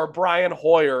or Brian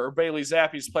Hoyer or Bailey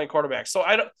Zappe's playing quarterback. So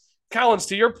Collins,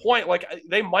 to your point, like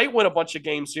they might win a bunch of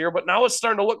games here, but now it's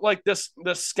starting to look like this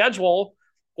schedule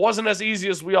wasn't as easy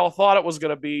as we all thought it was going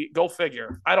to be. Go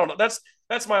figure. I don't know.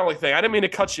 That's my only thing. I didn't mean to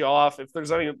cut you off. If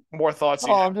there's any more thoughts,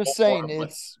 Oh, I'm just saying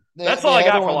that's all they I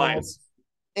had to got for win Lions.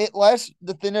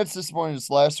 the thing that's disappointing is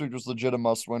last week was legit a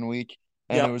must-win week,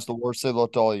 and it Yep. was the worst they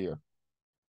looked all year.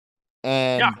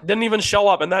 Yeah, And didn't even show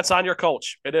up, and that's on your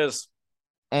coach. It is.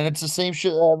 it's the same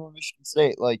shit that happened with Michigan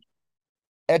State. Like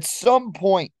at some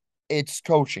point, it's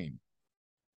coaching.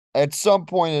 At some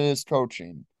point, it is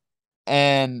coaching.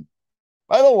 And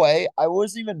by the way, I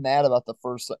wasn't even mad about the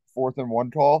first 4th and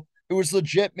 1 call. It was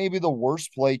legit maybe the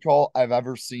worst play call I've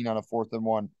ever seen on a 4th and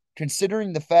 1,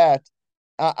 considering the fact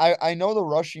I know the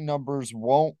rushing numbers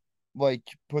won't like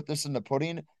put this in the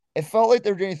pudding. It felt like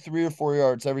they were getting 3 or 4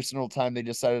 yards every single time they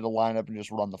decided to line up and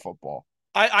just run the football.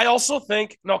 I also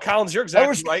think no, Collins, you're That exactly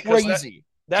was right because crazy.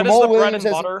 that is Jamal the bread Williams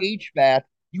and has an butter. H-back.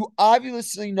 You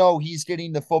obviously know he's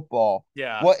getting the football.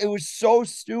 Yeah. What it was so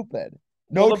stupid.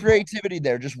 Well, No creativity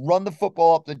there. Just run the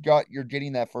football up the gut. You're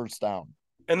getting that first down.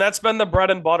 and that's been the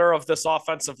bread and butter of this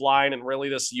offensive line and really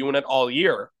this unit all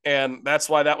year. And that's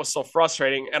why that was so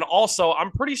frustrating. And also,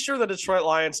 I'm pretty sure the Detroit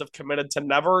Lions have committed to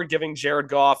never giving Jared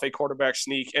Goff a quarterback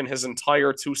sneak in his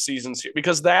entire 2 seasons here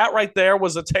because that right there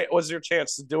was was your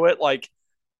chance to do it. Like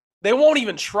they won't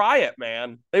even try it,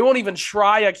 man. They won't even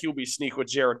try a QB sneak with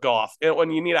Jared Goff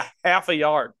when you need a half a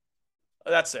yard.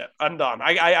 That's it. I'm done.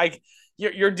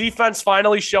 Your defense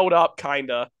finally showed up,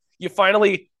 kinda. You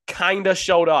finally kinda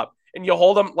showed up, and you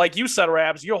hold them, like you said,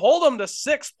 Rabs. You hold them to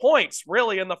 6 points,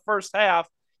 really, in the first half.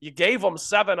 You gave them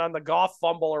 7 on the Goff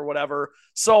fumble or whatever.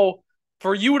 So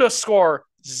for you to score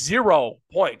 0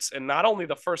 points in not only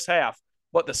the first half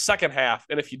but the second half,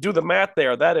 and if you do the math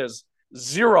there, that is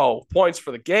 0 points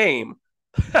for the game.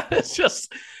 It's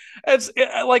just, I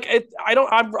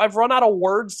don't. I've run out of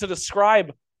words to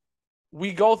describe.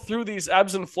 We go through these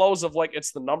ebbs and flows of like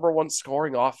it's the number one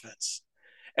scoring offense.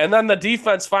 And then the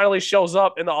defense finally shows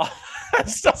up and the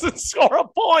offense doesn't score a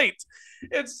point.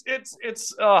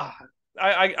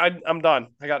 I'm done.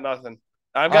 I got nothing.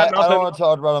 I've got I nothing. don't want to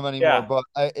talk about him anymore, Yeah. but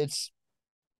it's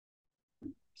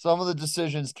some of the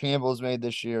decisions Campbell's made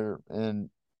this year, and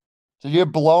to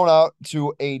get blown out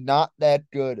to a not that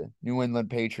good New England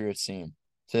Patriots team,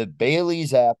 to Bailey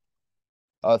Zapp,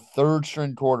 a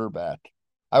 3rd-string quarterback.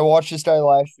 I watched this guy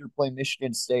last year play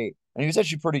Michigan State, and he was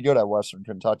actually pretty good at Western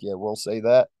Kentucky. I will say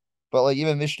that, but like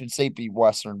even Michigan State beat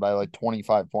Western by like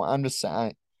 25 points. I'm just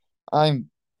saying,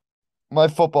 my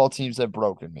football teams have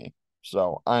broken me,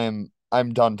 so I'm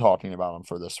done talking about them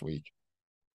for this week.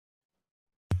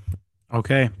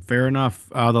 Okay, fair enough.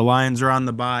 The Lions are on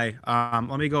the bye.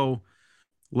 Let me go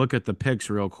look at the picks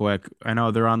real quick. I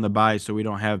know they're on the bye, so we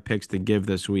don't have picks to give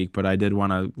this week, but I did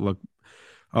want to look.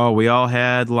 Oh, we all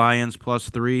had Lions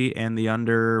 +3 and the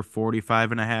under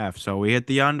 45.5. So we hit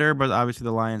the under, but obviously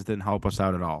the Lions didn't help us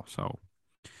out at all. So,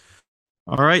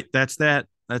 all right, that's that.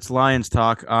 That's Lions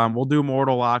talk. We'll do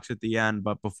mortal locks at the end,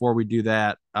 but before we do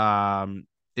that,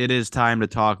 it is time to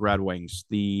talk Red Wings.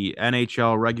 The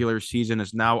NHL regular season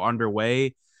is now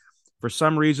underway. For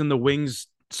some reason, the Wings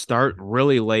start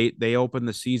really late. They open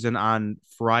the season on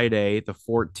Friday, the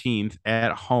 14th,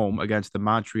 at home against the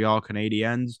Montreal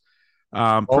Canadiens.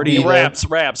 I'll be Pretty. there.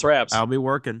 Rabs. I'll be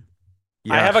working.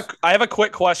 I Yes. have a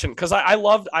quick question because I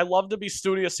love to be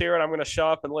studious here, and I'm going to shut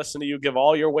up and listen to you give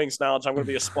all your Wings knowledge. I'm going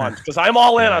to be a sponge because I'm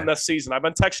all in on Yeah, this season. I've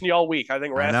been texting you all week. I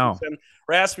think I know.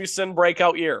 Rasmussen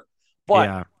breakout year, but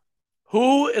Yeah.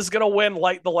 who is going to win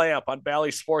Light the Lamp on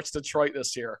Bally Sports Detroit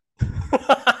this year?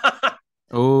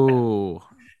 Oh,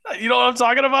 You know what I'm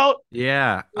talking about?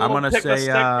 yeah. A I'm little gonna pick the say.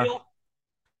 stick deal.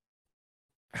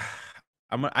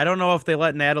 I don't know if they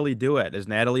let Natalie do it. Is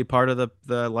Natalie part of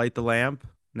the light the lamp?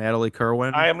 Natalie I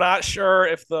Kerwin. am not sure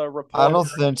if the I reporter. don't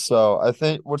think so. I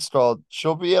think what's called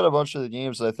she'll be at a bunch of the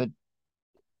games. I think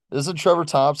isn't Trevor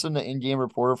Thompson the in-game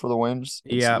reporter for the Wings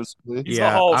Yeah, exclusively? He's the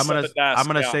yeah. host at the I'm desk.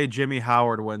 gonna Yeah, say Jimmy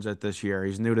Howard wins it this year.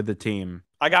 He's new to the team.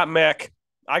 I got Mick.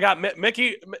 I got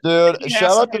Mickey. Dude, Mickey has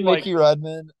shout to out to be like, Mickey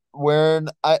Redmond. Wearing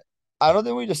I don't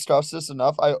think we discussed this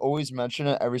enough. I always mention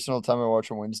it every single time I watch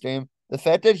a Wings game. The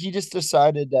fact that he just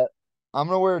decided that I'm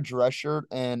gonna wear a dress shirt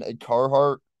and a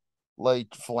Carhartt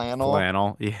like flannel.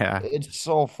 Flannel. Yeah, It's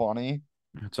so funny.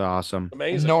 that's awesome. And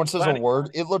amazing. no one says a But word.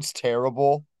 It looks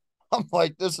terrible. I'm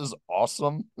like, this is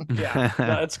awesome. yeah,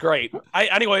 no, it's great.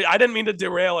 Anyway, I didn't mean to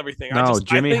derail everything. No, I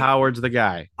Jimmy think Howard's the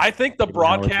guy. the Jimmy Howard's the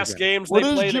broadcast guy. games they What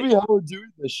is play. Jimmy Howard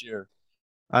doing this year?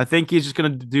 I think he's just gonna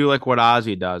do like what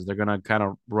Ozzy does. They're gonna kind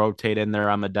of rotate in there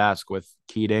on the desk with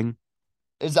Keating.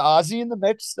 Is Ozzy in the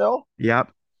mix still?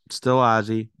 Yep, still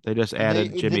Ozzy. They just And they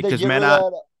added Jimmy did they because get rid of that?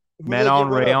 Who did they get Manon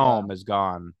rid of Rayom now? is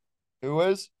gone. Who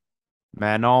is?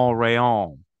 Manon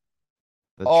Rayom,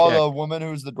 the Oh, chick. the woman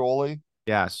who's the goalie.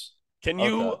 Yes. Okay.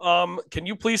 Can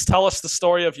you please tell us the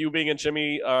story of you being in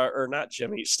Jimmy or not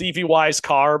Jimmy Stevie Y's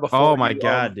car before Oh my you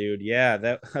God, dude. Yeah,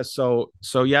 that so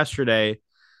yesterday,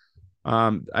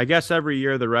 I guess every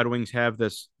year the Red Wings have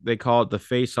this, they call it the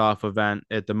face-off event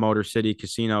at the Motor City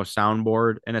Casino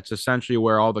soundboard, and it's essentially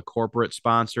where all the corporate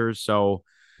sponsors, so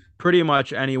pretty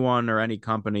much anyone or any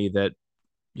company that,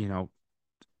 you know,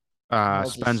 That's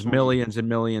just spends sweet. millions and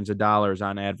millions of dollars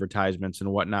on advertisements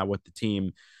and whatnot with the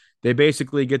team. They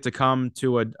basically get to come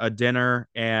to a dinner,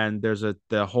 and there's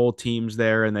the whole team's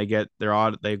there, and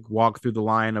they walk through the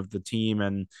line of the team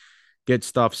and get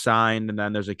stuff signed, and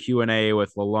then there's a Q&A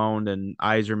with Lalonde and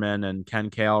Iserman and Ken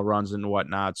Kale runs and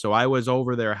whatnot. So I was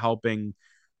over there helping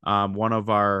one of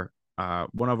our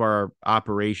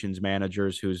operations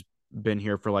managers who's been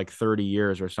here for like 30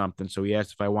 years or something. So he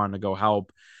asked if I wanted to go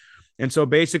help. And so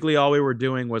basically all we were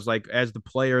doing was like as the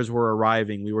players were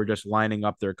arriving, we were just lining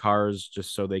up their cars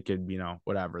just so they could,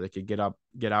 whatever, they could get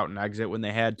out and exit when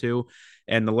they had to.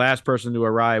 And the last person to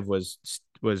arrive was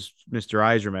Mr.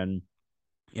 Iserman,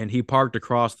 and he parked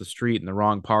across the street in the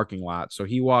wrong parking lot. So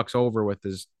he walks over with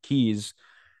his keys,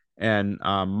 and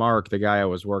Mark, the guy I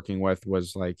was working with,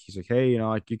 was like, he's like, hey,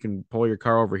 like you can pull your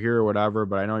car over here or whatever,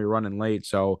 but I know you're running late.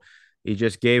 So he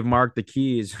just gave Mark the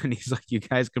keys, and he's like, you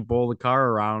guys can pull the car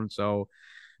around. So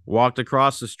walked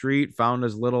across the street, found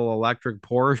his little electric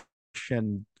Porsche,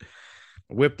 and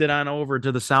whipped it on over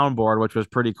to the soundboard, which was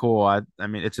pretty cool. I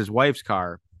mean, it's his wife's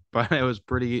car, but it was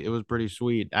pretty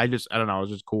sweet. I don't know, it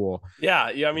was just cool. Yeah.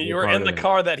 I To mean, be a you were part in of the it.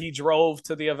 car that he drove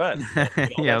to the event. Yeah,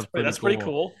 it was pretty That's pretty cool.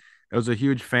 cool. It was a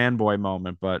huge fanboy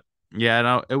moment, but yeah,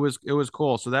 no, it was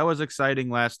cool. So that was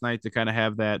exciting last night to kind of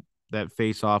have that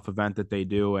face off event that they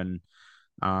do, and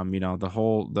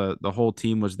the whole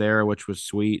team was there, which was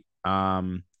sweet.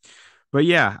 But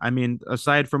yeah, I mean,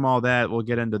 aside from all that, we'll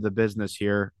get into the business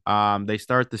here. They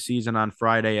start the season on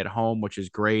Friday at home, which is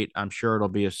great. I'm sure it'll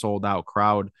be a sold out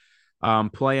crowd.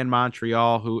 Play in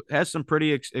Montreal, who has some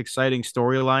pretty exciting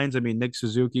storylines. I mean, Nick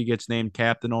Suzuki gets named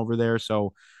captain over there,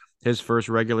 so his first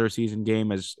regular season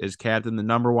game is captain. The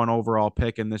number one overall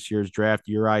pick in this year's draft,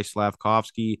 Uri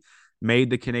Slavkovsky, made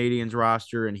the Canadians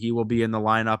roster, and he will be in the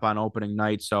lineup on opening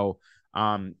night. So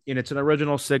and it's an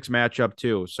original six matchup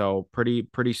too. So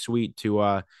pretty sweet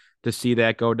to see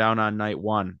that go down on night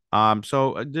one.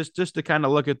 So just to kind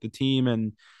of look at the team,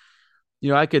 and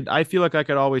I feel like I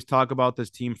could always talk about this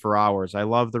team for hours. I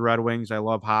love the Red Wings. I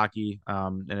love hockey.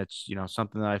 And it's,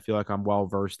 something that I feel like I'm well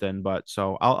versed in, but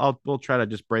so we'll try to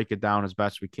just break it down as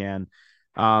best we can.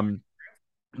 Um,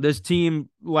 this team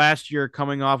last year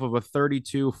coming off of a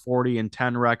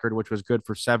 32-40-10 record, which was good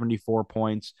for 74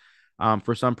 points.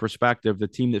 For some perspective, the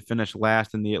team that finished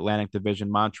last in the Atlantic Division,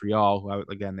 Montreal, who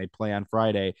again they play on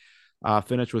Friday,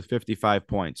 finished with 55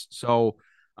 points. So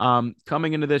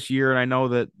coming into this year, and I know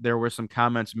that there were some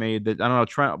comments made that I don't know,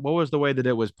 Trent, what was the way that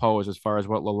it was posed as far as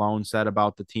what Lalonde said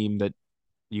about the team that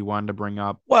you wanted to bring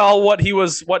up? Well, what he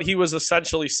was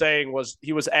essentially saying was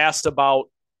he was asked about,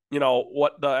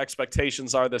 what the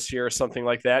expectations are this year or something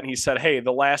like that. And he said, hey,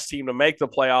 the last team to make the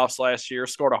playoffs last year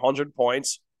scored 100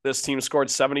 points. This team scored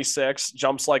 76.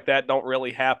 Jumps like that don't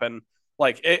really happen.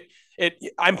 Like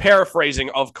I'm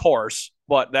paraphrasing, of course,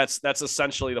 but that's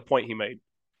essentially the point he made.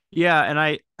 Yeah, and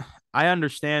I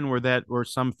understand where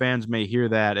some fans may hear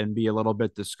that and be a little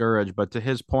bit discouraged, but to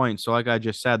his point, so like I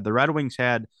just said, the Red Wings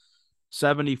had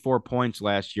 74 points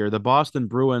last year. The Boston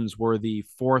Bruins were the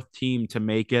fourth team to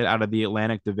make it out of the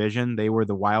Atlantic Division. They were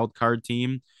the wild card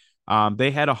team.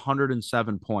 They had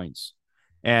 107 points.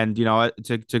 And,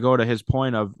 to go to his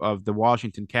point of the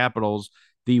Washington Capitals,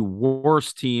 the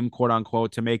worst team, quote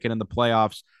unquote, to make it in the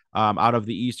playoffs out of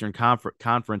the Eastern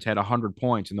Conference had 100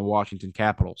 points in the Washington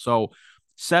Capitals. So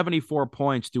 74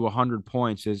 points to 100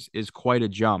 points is quite a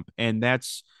jump. And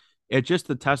it's just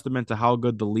a testament to how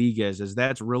good the league is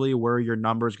that's really where your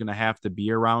number is going to have to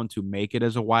be around to make it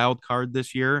as a wild card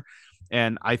this year.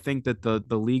 And I think that the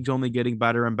league's only getting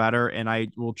better and better. And I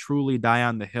will truly die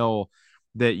on the hill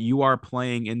that you are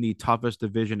playing in the toughest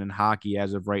division in hockey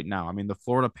as of right now. I mean, the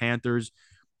Florida Panthers,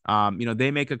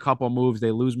 they make a couple moves.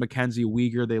 They lose Mackenzie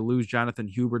Weegar, they lose Jonathan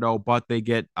Huberdeau, but they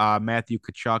get Matthew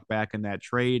Tkachuk back in that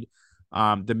trade.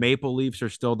 The Maple Leafs are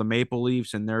still the Maple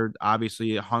Leafs, and they're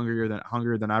obviously hungrier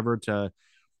than ever to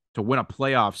win a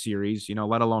playoff series,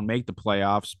 let alone make the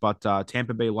playoffs. But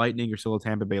Tampa Bay Lightning are still the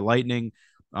Tampa Bay Lightning.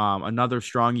 Another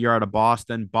strong year out of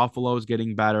Boston. Buffalo's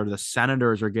getting better. The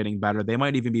Senators are getting better. They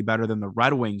might even be better than the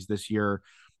Red Wings this year,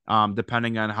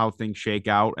 depending on how things shake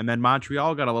out. And then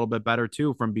Montreal got a little bit better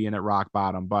too from being at rock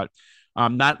bottom, but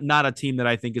not a team that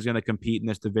I think is going to compete in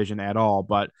this division at all.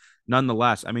 But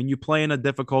nonetheless, I mean, you play in a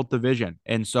difficult division,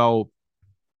 and so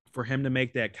for him to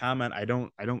make that comment, I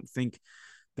don't think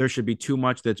there should be too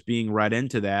much that's being read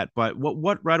into that. But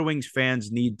what Red Wings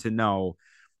fans need to know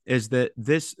is that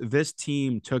this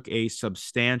team took a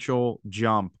substantial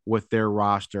jump with their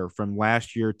roster from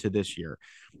last year to this year.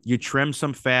 You trim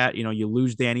some fat, you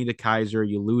lose Danny DeKeyser,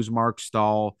 you lose Mark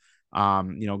Stahl,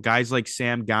 guys like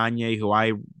Sam Gagne, who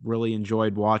I really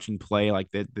enjoyed watching play, like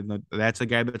that's a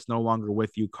guy that's no longer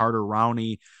with you. Carter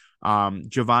Rowney,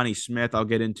 Giovanni Smith, I'll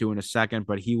get into in a second,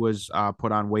 but he was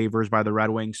put on waivers by the Red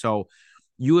Wings. So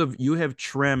you have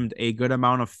trimmed a good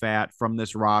amount of fat from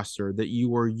this roster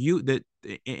that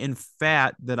in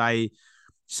fat that I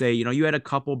say, you had a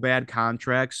couple bad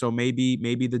contracts. So maybe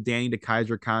the Danny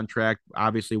DeKeyser contract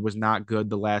obviously was not good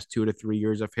the last 2 to 3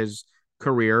 years of his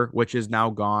career, which is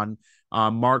now gone.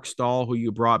 Mark Stahl, who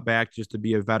you brought back just to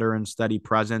be a veteran, steady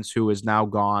presence, who is now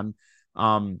gone.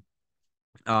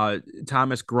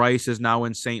 Thomas Greiss is now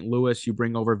in St. Louis. You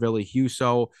bring over Ville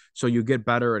Husso, so you get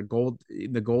better at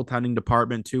the goaltending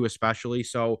department too, especially.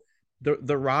 So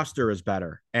the roster is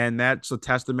better, and that's a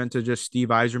testament to just Steve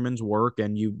Yzerman's work.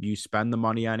 And you spend the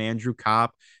money on Andrew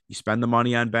Kopp, you spend the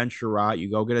money on Ben Sherratt,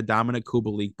 you go get a Dominic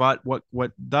Kubalik. But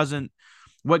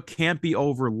what can't be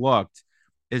overlooked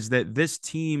is that this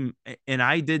team, and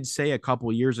I did say a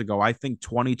couple years ago, I think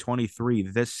 2023,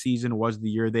 this season was the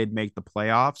year they'd make the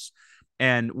playoffs.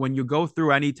 And when you go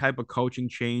through any type of coaching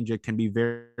change, it can be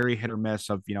very, very hit or miss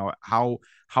of, how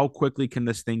quickly can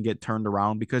this thing get turned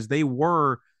around, because they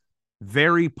were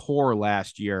very poor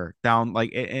last year down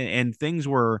and things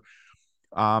were,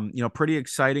 pretty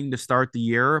exciting to start the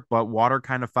year, but water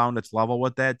kind of found its level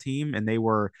with that team. And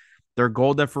their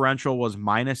goal differential was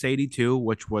 -82,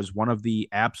 which was one of the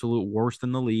absolute worst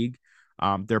in the league.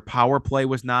 Their power play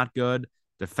was not good.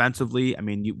 Defensively, I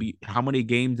mean, how many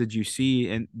games did you see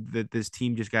and that this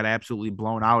team just got absolutely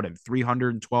blown out at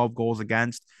 312 goals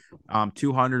against,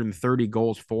 230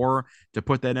 goals for? To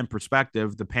put that in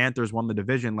perspective, the Panthers won the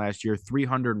division last year,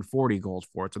 340 goals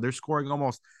for it. So they're scoring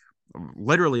almost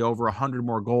literally over 100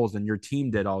 more goals than your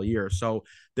team did all year. So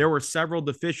there were several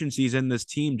deficiencies in this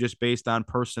team just based on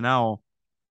personnel,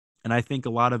 and I think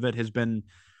a lot of it has been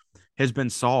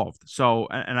solved. So,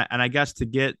 and I guess to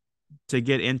get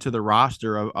into the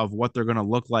roster of what they're going to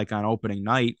look like on opening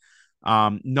night.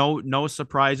 No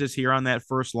surprises here on that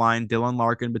first line. Dylan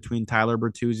Larkin between Tyler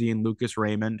Bertuzzi and Lucas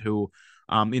Raymond, who,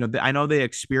 I know they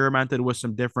experimented with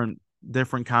some different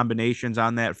combinations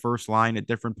on that first line at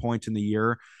different points in the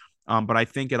year. But I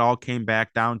think it all came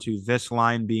back down to this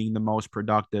line being the most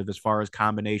productive as far as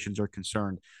combinations are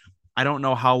concerned. I don't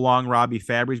know how long Robbie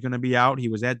Fabry is going to be out. He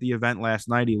was at the event last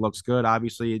night. He looks good.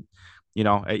 Obviously,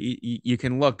 you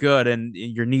can look good and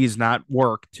your knees not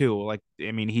work too. Like,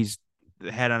 I mean, he's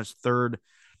had on his third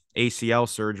ACL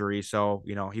surgery. So,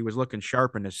 he was looking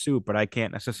sharp in his suit, but I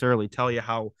can't necessarily tell you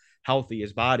how healthy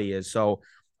his body is. So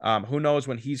who knows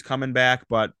when he's coming back,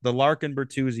 but the Larkin,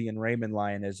 Bertuzzi, and Raymond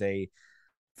line is a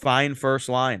fine first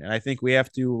line. And I think we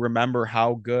have to remember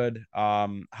how good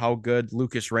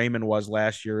Lucas Raymond was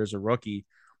last year as a rookie.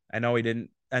 I know he didn't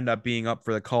end up being up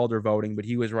for the Calder voting, but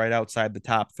he was right outside the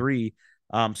top three.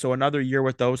 So another year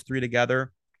with those three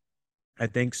together, I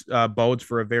think bodes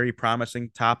for a very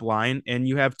promising top line. And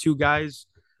you have two guys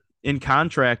in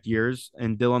contract years,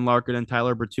 and Dylan Larkin and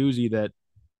Tyler Bertuzzi, that,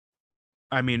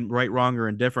 I mean, right, wrong, or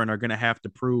indifferent, are going to have to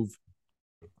prove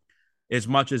as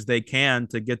much as they can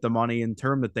to get the money in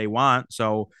term that they want.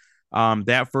 So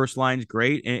that first line's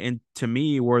great. And to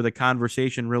me, where the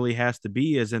conversation really has to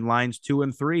be is in lines 2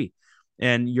 and 3.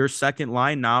 And your second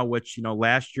line now, which,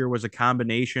 last year was a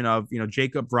combination of,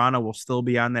 Jacob Vrana will still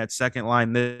be on that second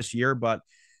line this year, but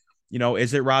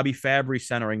is it Robbie Fabry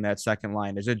centering that second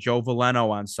line? Is it Joe Veleno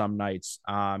on some nights?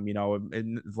 Vladislav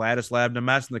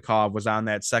Nemesnikov was on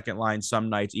that second line some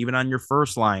nights, even on your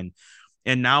first line.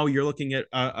 And now you're looking at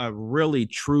a really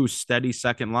true steady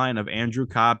second line of Andrew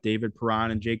Kopp, David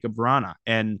Perron, and Jacob Vrana.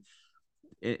 And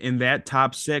in that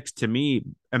top six, to me,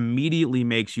 immediately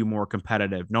makes you more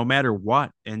competitive, no matter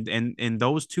what. And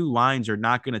those two lines are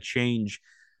not going to change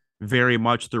very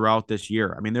much throughout this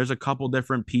year. I mean, there's a couple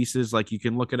different pieces. Like, you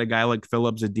can look at a guy like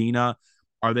Philip Zadina.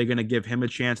 Are they going to give him a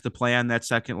chance to play on that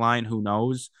second line? Who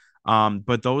knows?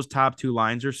 But those top two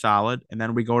lines are solid. And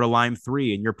then we go to line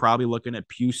 3, and you're probably looking at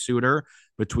Pius Suter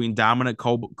between Dominic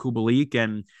Kubalik,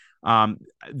 and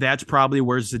that's probably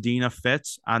where Zadina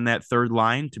fits on that third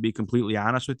line, to be completely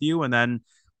honest with you. And then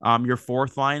your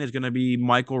fourth line is going to be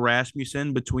Michael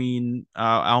Rasmussen between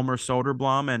Elmer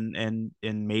Soderblom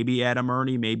and maybe Adam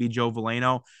Ernie, maybe Joe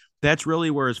Veleno. That's really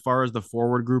where, as far as the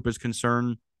forward group is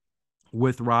concerned,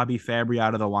 with Robbie Fabry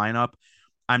out of the lineup,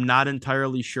 I'm not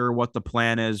entirely sure what the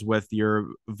plan is with your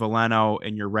Veleno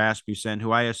and your Rasmussen,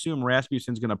 who I assume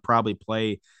Rasmussen's going to probably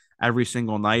play every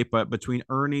single night. But between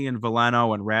Ernie and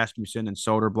Veleno and Rasmussen and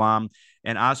Soderblom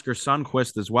and Oscar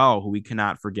Sundqvist as well, who we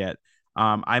cannot forget,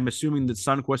 I'm assuming that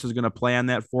Sundqvist is going to play on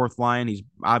that fourth line. He's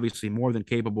obviously more than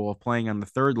capable of playing on the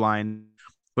third line.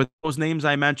 But those names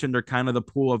I mentioned are kind of the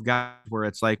pool of guys where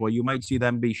it's like, well, you might see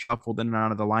them be shuffled in and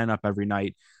out of the lineup every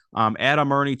night.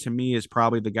 Adam Ernie, to me, is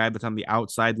probably the guy that's on the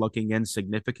outside looking in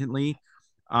significantly.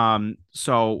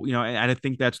 So, and I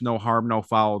think that's no harm, no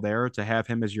foul there, to have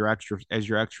him as your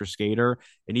extra skater.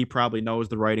 And he probably knows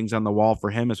the writings on the wall for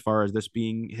him as far as this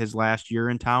being his last year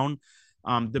in town.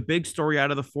 The big story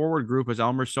out of the forward group is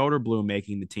Elmer Soderblom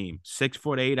making the team.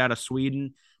 6'8" out of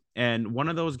Sweden. And one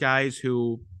of those guys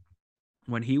who,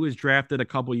 when he was drafted a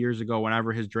couple years ago,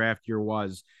 whenever his draft year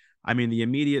was, I mean, the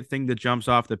immediate thing that jumps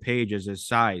off the page is his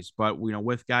size. But,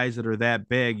 with guys that are that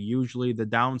big, usually the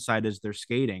downside is their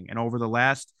skating. And over the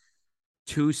last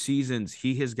 2 seasons,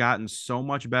 he has gotten so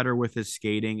much better with his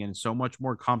skating and so much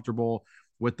more comfortable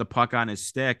with the puck on his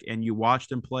stick. And you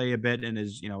watched him play a bit in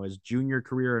his junior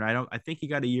career. And I think he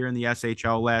got a year in the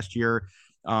SHL last year,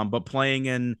 but playing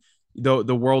in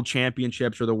the World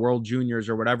Championships or the World Juniors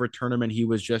or whatever tournament he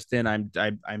was just in,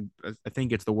 I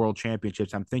think it's the World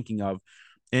Championships I'm thinking of,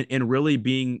 and really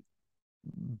being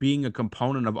a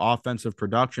component of offensive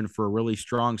production for a really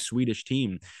strong Swedish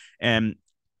team. And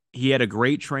he had a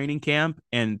great training camp,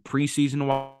 and preseason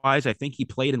wise, I think he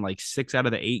played in like 6 out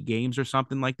of the 8 games or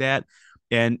something like that.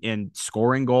 And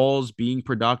scoring goals, being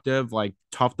productive, like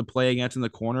tough to play against in the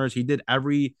corners. He did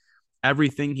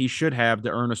everything he should have to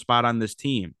earn a spot on this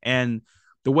team. And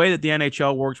the way that the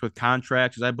NHL works with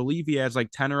contracts is, I believe he has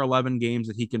like 10 or 11 games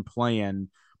that he can play in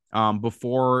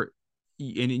before,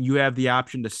 and you have the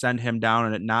option to send him down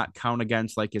and it not count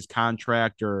against like his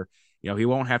contract, or he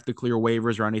won't have to clear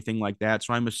waivers or anything like that.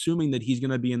 So I'm assuming that he's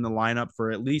going to be in the lineup for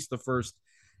at least the first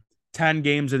 10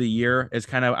 games of the year, is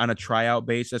kind of on a tryout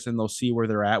basis, and they'll see where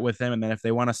they're at with him. And then if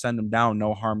they want to send him down,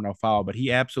 no harm, no foul. But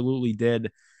he absolutely did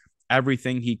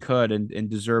everything he could and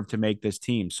deserved to make this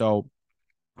team. So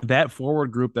that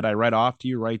forward group that I read off to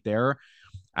you right there,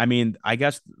 I mean, I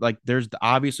guess like there's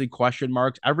obviously question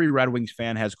marks. Every Red Wings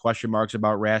fan has question marks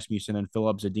about Rasmussen and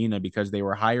Philip Zadina because they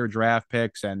were higher draft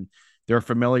picks and they're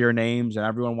familiar names and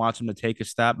everyone wants them to take a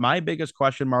step. My biggest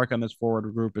question mark on this forward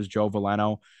group is Joe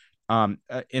Veleno. An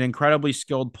incredibly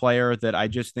skilled player that I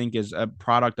just think is a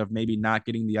product of maybe not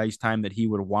getting the ice time that he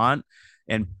would want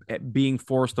and being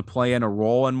forced to play in a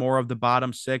role in more of the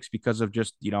bottom 6 because of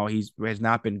just, he has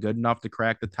not been good enough to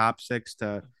crack the top 6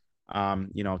 to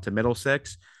middle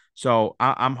 6. So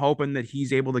I'm hoping that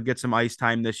he's able to get some ice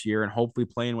time this year and hopefully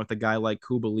playing with a guy like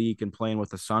Kubalik and playing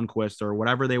with a Sundqvist or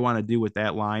whatever they want to do with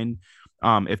that line.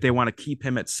 If they want to keep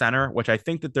him at center, which I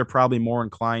think that they're probably more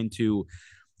inclined to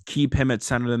keep him at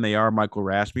center than they are Michael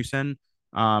Rasmussen.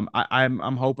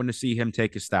 I'm hoping to see him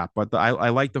take a step, but I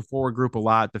like the forward group a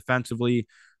lot defensively.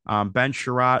 Ben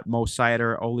Sherratt, Mo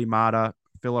Sider, Oli Mata,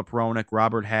 Philip Roenick,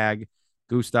 Robert Hagg,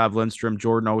 Gustav Lindstrom,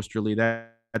 Jordan Osterley.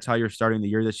 That's how you're starting the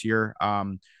year this year.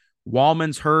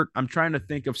 Wallman's hurt. I'm trying to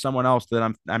think of someone else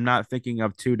that I'm not thinking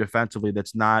of too defensively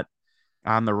that's not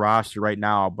on the roster right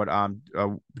now. But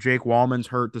Jake Wallman's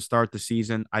hurt to start the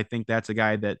season. I think that's a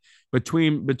guy that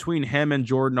between him and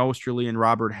Jordan Osterley and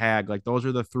Robert Hagg, like those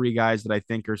are the three guys that I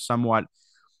think are somewhat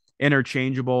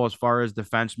interchangeable as far as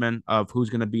defensemen of who's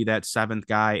going to be that seventh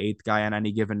guy, eighth guy on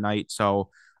any given night. So,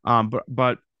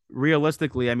 but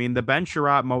realistically, I mean, the Ben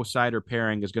Sherratt Mo Sider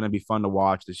pairing is going to be fun to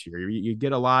watch this year. You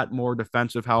get a lot more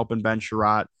defensive help in Ben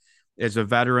Sherratt as a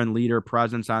veteran leader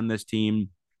presence on this team.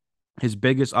 His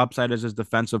biggest upside is his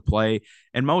defensive play,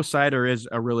 and Mo Sider is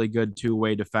a really good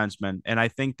two-way defenseman. And I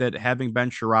think that having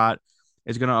Ben Sherratt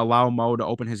is going to allow Mo to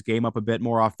open his game up a bit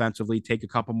more offensively, take a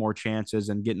couple more chances,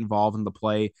 and get involved in the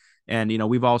play. And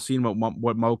we've all seen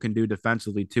what Mo can do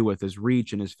defensively too with his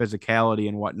reach and his physicality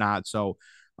and whatnot. So,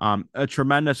 a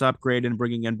tremendous upgrade in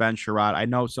bringing in Ben Sherratt. I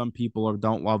know some people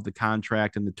don't love the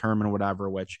contract and the term and whatever,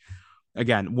 which,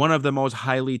 again, one of the most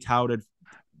highly touted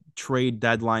trade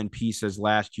deadline pieces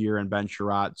last year in Ben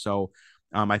Sherratt. So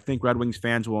I think Red Wings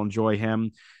fans will enjoy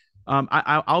him.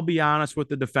 I'll be honest with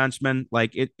the defensemen.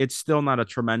 Like it's still not a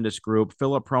tremendous group.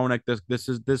 Philip Roenick,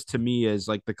 this to me is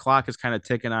like the clock is kind of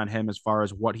ticking on him as far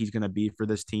as what he's going to be for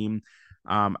this team.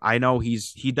 I know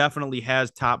he definitely has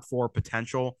top four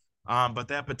potential. But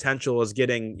that potential is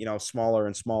getting, smaller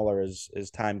and smaller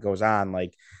as time goes on.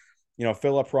 Like,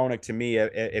 Philip Roenick to me,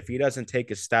 if he doesn't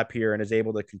take a step here and is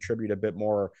able to contribute a bit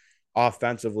more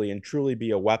offensively and truly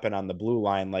be a weapon on the blue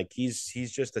line, like he's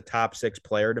just a top six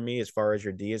player to me as far as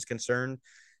your D is concerned.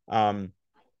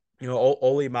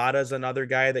 Oli Mata is another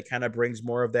guy that kind of brings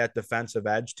more of that defensive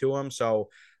edge to him. So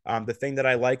the thing that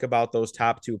I like about those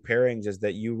top two pairings is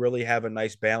that you really have a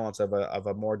nice balance of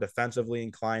a more defensively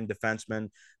inclined defenseman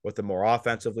with a more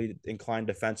offensively inclined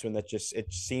defenseman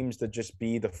it seems to just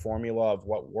be the formula of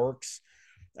what works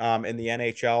in the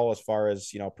NHL as far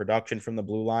as, production from the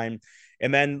blue line.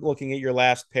 And then looking at your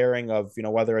last pairing of,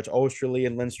 whether it's Osterley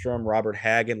and Lindstrom, Robert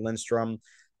Hagg and Lindstrom,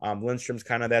 Lindstrom's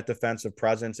kind of that defensive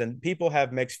presence, and people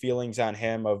have mixed feelings on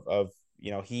him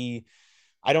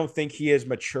I don't think he has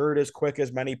matured as quick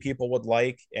as many people would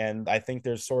like. And I think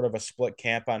there's sort of a split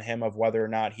camp on him of whether or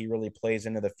not he really plays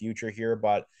into the future here.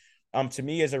 But to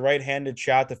me, as a right-handed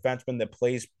shot defenseman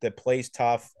that plays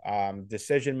tough,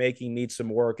 decision-making needs some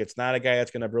work. It's not a guy that's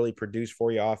going to really produce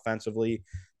for you offensively,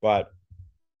 but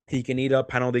he can eat up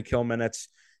penalty kill minutes.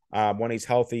 When he's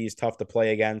healthy, he's tough to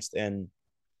play against. And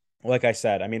like I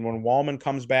said, I mean, when Wallman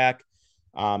comes back,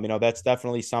 that's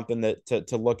definitely something that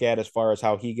to look at as far as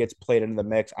how he gets played into the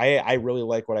mix. I really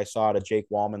like what I saw out of Jake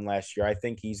Wallman last year. I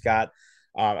think he's got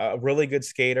a really good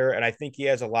skater, and I think he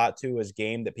has a lot to his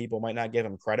game that people might not give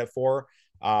him credit for.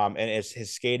 And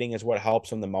his skating is what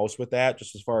helps him the most with that,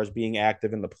 just as far as being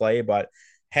active in the play. But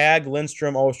Hag,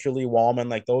 Lindstrom, Osterley, Wallman,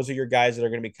 like those are your guys that are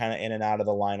going to be kind of in and out of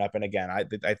the lineup. And again,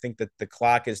 I think that the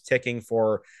clock is ticking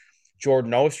for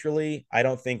Jordan Osterley. I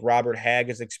don't think Robert Hagg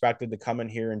is expected to come in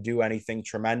here and do anything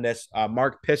tremendous.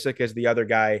 Mark Pysyk is the other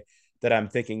guy that I'm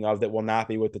thinking of that will not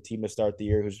be with the team to start the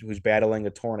year, who's battling a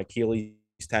torn Achilles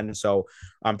tendon. So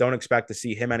don't expect to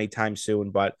see him anytime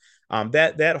soon. But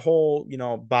that whole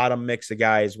bottom mix of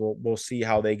guys, we'll see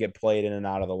how they get played in and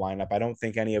out of the lineup. I don't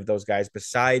think any of those guys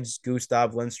besides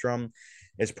Gustav Lindstrom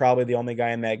is probably the only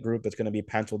guy in that group that's going to be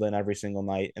penciled in every single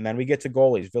night. And then we get to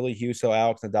goalies: Ville Husso,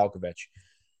 Alex Nedeljkovic.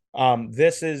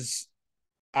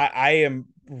 I am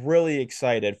really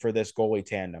excited for this goalie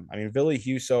tandem. I mean, Ville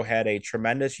Husso had a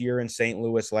tremendous year in St.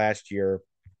 Louis last year,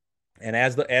 and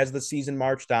as the season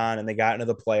marched on and they got into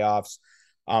the playoffs,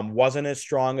 wasn't as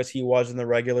strong as he was in the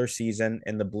regular season.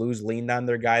 And the Blues leaned on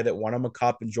their guy that won him a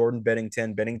cup in Jordan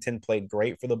Binnington. Binnington played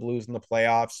great for the Blues in the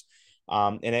playoffs.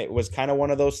 And it was kind of one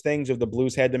of those things of the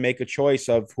Blues had to make a choice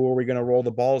of who are we going to roll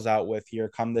the balls out with here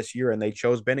come this year, and they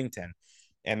chose Binnington.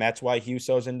 And that's why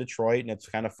Husso's in Detroit. And it's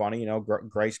kind of funny,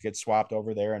 Grace gets swapped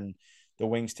over there and the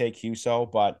Wings take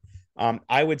Husso. But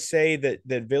I would say that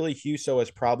Ville Husso is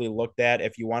probably looked at.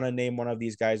 If you want to name one of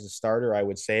these guys a starter, I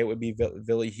would say it would be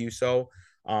Ville Husso.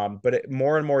 But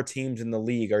more and more teams in the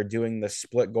league are doing the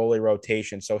split goalie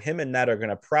rotation. So him and Ned are going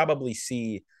to probably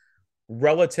see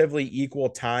relatively equal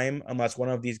time unless one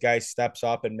of these guys steps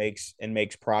up and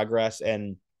makes progress.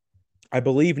 And I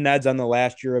believe Ned's on the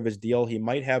last year of his deal. He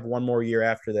might have one more year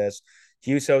after this.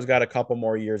 Husso's got a couple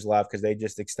more years left because they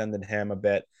just extended him a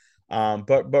bit.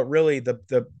 But really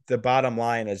the bottom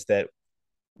line is that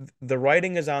the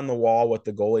writing is on the wall with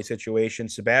the goalie situation.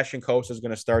 Sebastian Cossa is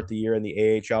going to start the year in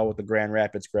the AHL with the Grand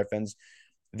Rapids Griffins.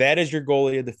 that is your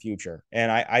goalie of the future.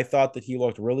 And I thought that he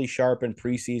looked really sharp in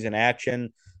preseason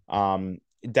action. Um,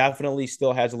 Definitely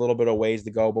still has a little bit of ways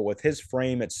to go, but with his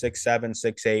frame at 6'7",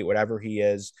 6'8", whatever he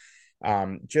is,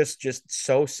 just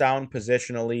so sound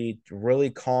positionally, really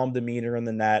calm demeanor in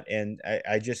the net, and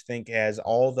I just think has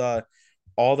all the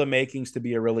makings to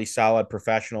be a really solid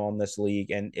professional in this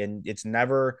league. And it's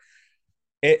never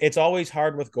it's always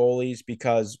hard with goalies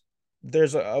because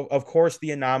there's of course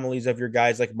the anomalies of your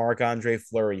guys like Marc-Andre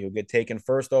Fleury who get taken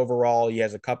first overall. He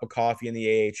has a cup of coffee in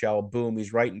the AHL. Boom,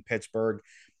 he's right in Pittsburgh,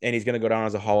 and he's going to go down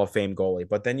as a Hall of Fame goalie.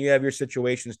 But then you have your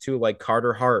situations too, like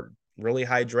Carter Hart, really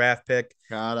high draft pick,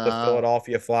 the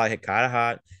Philadelphia Fly, hit kind of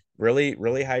hot.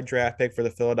 Really high draft pick for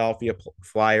the Philadelphia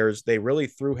Flyers. They really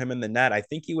threw him in the net. I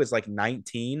think he was like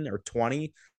 19 or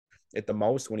 20 at the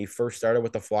most when he first started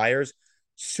with the Flyers.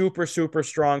 Super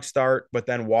strong start, but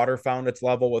then water found its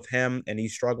level with him and he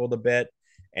struggled a bit.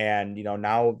 And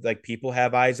now like people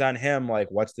have eyes on him,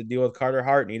 like what's the deal with Carter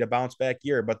Hart? Need a bounce back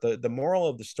year. But the moral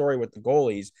of the story with the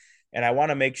goalies, and I want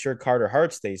to make sure Carter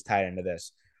Hart stays tied into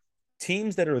this.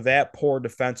 Teams that are that poor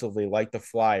defensively, like the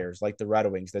Flyers, like the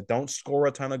Red Wings, that don't score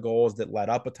a ton of goals, that let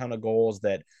up a ton of goals,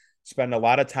 that spend a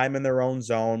lot of time in their own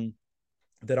zone,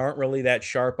 that aren't really that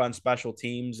sharp on special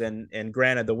teams. And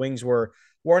granted, the Wings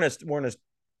weren't as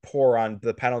poor on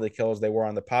the penalty kills they were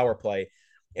on the power play.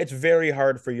 It's very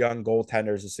hard for young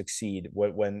goaltenders to succeed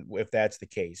when if that's the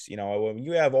case. When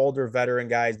you have older veteran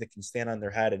guys that can stand on their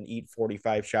head and eat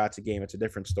 45 shots a game, it's a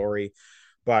different story.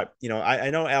 But I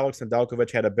know Alex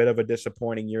Nedeljkovic had a bit of a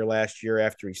disappointing year last year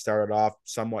after he started off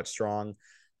somewhat strong.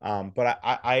 But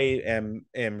I am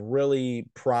really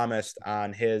promised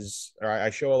on his, or I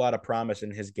show a lot of promise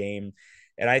in his game.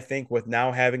 And I think with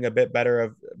now having a bit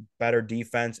better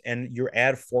defense, and your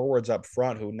add forwards up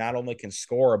front who not only can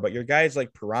score, but your guys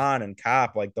like Perron and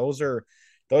Kopp, like those are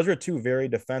two very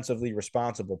defensively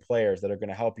responsible players that are going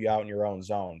to help you out in your own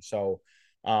zone. So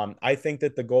I think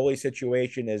that the goalie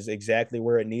situation is exactly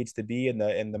where it needs to be. And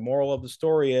the moral of the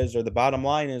story is, or the bottom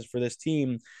line is for this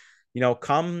team,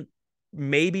 come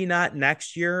maybe not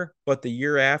next year, but the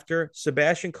year after,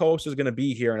 Sebastian Coase is going to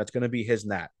be here and it's going to be his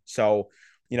net. So,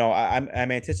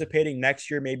 I'm anticipating next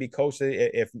year, maybe Coase,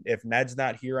 if Ned's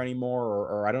not here anymore,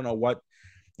 or I don't know what,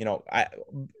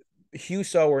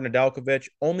 Huso or Nedeljkovic,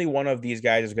 only one of these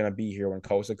guys is going to be here when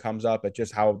Coase comes up. It's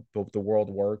just how the world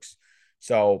works.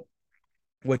 So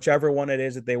whichever one it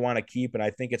is that they want to keep, and I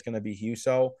think it's going to be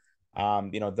Huso.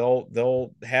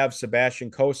 They'll have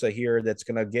Sebastian Coase here that's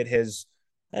going to get his,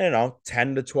 I don't know,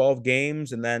 10 to 12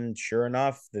 games, and then sure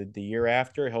enough, the year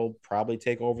after he'll probably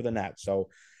take over the net. So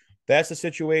that's the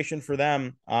situation for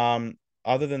them.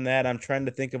 Other than that, I'm trying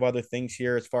to think of other things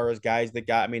here as far as guys that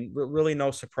got. I mean, really no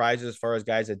surprises as far as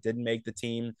guys that didn't make the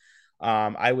team.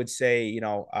 I would say,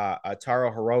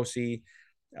 Taro Hirose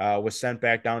was sent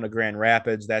back down to Grand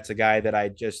Rapids. That's a guy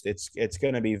that it's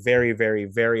going to be very, very,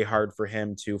 very hard for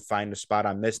him to find a spot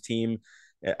on this team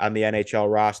on the NHL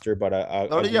roster. But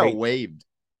a he got waived.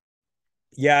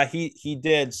 Yeah, he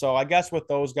did. So I guess with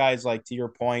those guys, like to your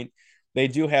point, they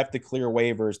do have to clear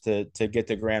waivers to get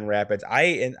to Grand Rapids.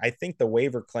 I think the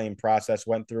waiver claim process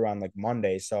went through on like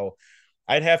Monday, so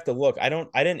I'd have to look. I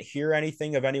didn't hear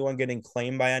anything of anyone getting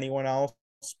claimed by anyone else,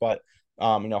 but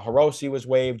Hirose was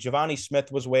waived, Giovanni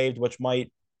Smith was waived, which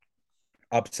might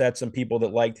upset some people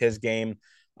that liked his game.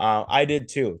 I did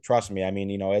too. Trust me. I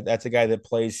mean, that's a guy that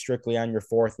plays strictly on your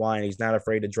fourth line. He's not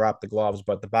afraid to drop the gloves.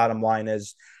 But the bottom line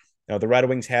is, the Red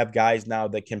Wings have guys now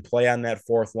that can play on that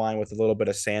fourth line with a little bit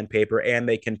of sandpaper, and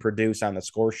they can produce on the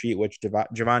score sheet, which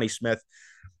Giovanni Smith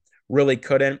really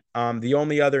couldn't. The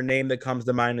only other name that comes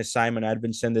to mind is Simon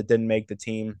Edvinsson that didn't make the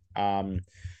team.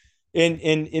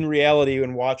 In reality,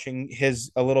 when watching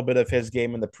a little bit of his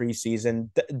game in the preseason,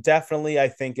 definitely I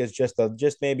think is just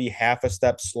maybe half a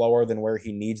step slower than where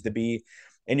he needs to be.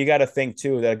 And you got to think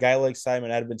too that a guy like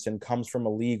Simon Edvinsson comes from a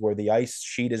league where the ice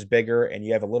sheet is bigger and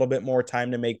you have a little bit more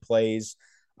time to make plays,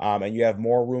 and you have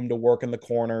more room to work in the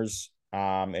corners,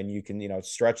 and you can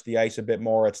stretch the ice a bit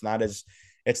more. It's not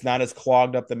as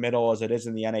clogged up the middle as it is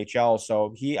in the NHL.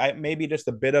 So maybe just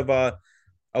a bit of a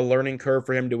learning curve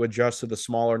for him to adjust to the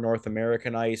smaller North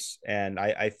American ice. And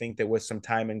I think that with some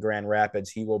time in Grand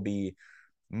Rapids, he will be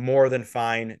more than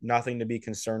fine. Nothing to be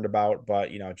concerned about. But,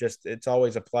 just it's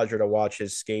always a pleasure to watch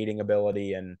his skating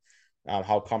ability and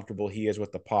how comfortable he is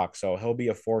with the puck. So he'll be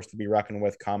a force to be reckoned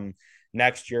with come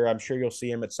next year. I'm sure you'll see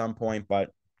him at some point, but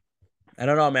I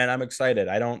don't know, man. I'm excited.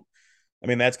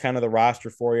 That's kind of the roster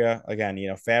for you. Again,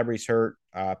 Fabry's hurt,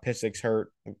 Pisic's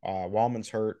hurt, Wallman's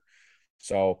hurt.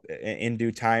 So in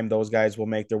due time, those guys will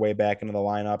make their way back into the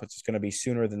lineup. It's just going to be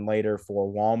sooner than later for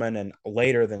Wallman and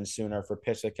later than sooner for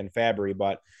Pissick and Fabry.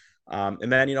 But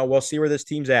and then we'll see where this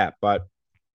team's at. But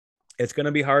it's going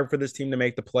to be hard for this team to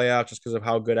make the playoffs just because of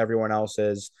how good everyone else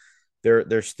is.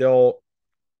 They're still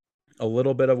a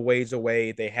little bit of ways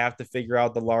away. They have to figure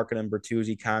out the Larkin and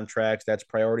Bertuzzi contracts. That's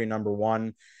priority number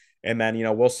one. And then,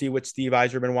 we'll see what Steve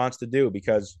Yzerman wants to do,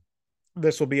 because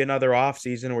this will be another off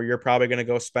season where you're probably going to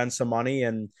go spend some money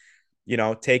and,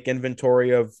 take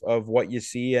inventory of what you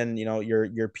see. And,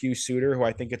 your Pew Suter, who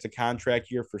I think it's a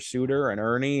contract year for Suter and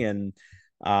Ernie. And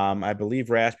I believe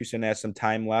Rasmussen has some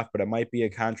time left, but it might be a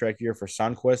contract year for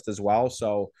Sundqvist as well.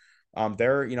 So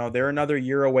they're another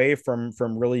year away from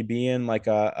really being like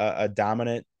a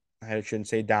dominant. I shouldn't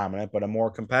say dominant, but a more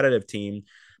competitive team.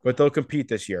 But they'll compete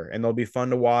this year, and they'll be fun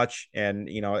to watch. And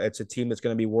it's a team that's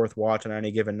going to be worth watching on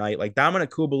any given night. Like Dominic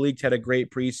Kubalik had a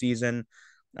great preseason.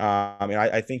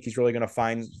 I think he's really going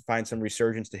to find some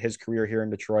resurgence to his career here in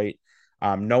Detroit.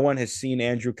 No one has seen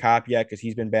Andrew Kopp yet because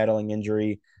he's been battling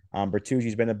injury.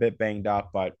 Bertuzzi's been a bit banged up,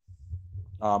 but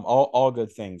all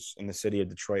good things in the city of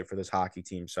Detroit for this hockey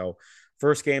team. So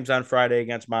first game's on Friday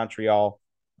against Montreal.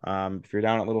 If you're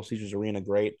down at Little Caesars Arena,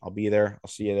 great. I'll be there.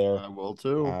 I'll see you there. I will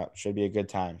too. Should be a good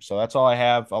time. So that's all I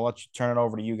have. I'll let you turn it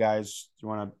over to you guys. Do you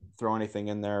want to throw anything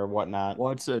in there or whatnot?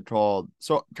 What's it called?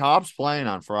 So Cobb's playing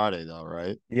on Friday though,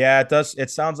 right? Yeah, it does. It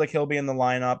sounds like he'll be in the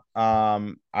lineup.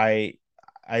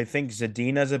 I think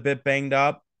Zadina's a bit banged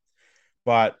up,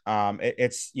 but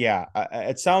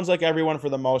it sounds like everyone for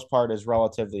the most part is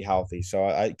relatively healthy.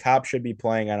 So Cobb should be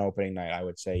playing on opening night. I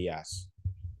would say yes.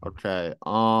 Okay.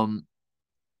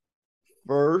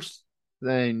 First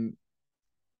thing,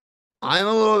 I'm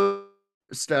a little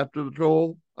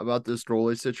skeptical about this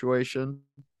goalie situation.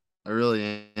 I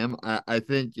really am. I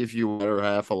think if you were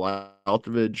half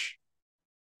Altovich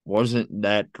wasn't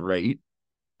that great.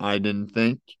 I didn't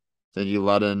think that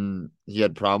he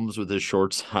had problems with his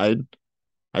short side.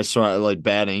 I saw like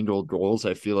bad angled goals.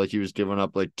 I feel like he was giving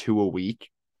up like 2 a week.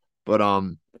 But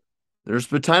there's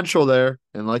potential there.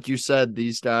 And like you said,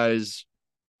 these guys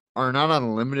are not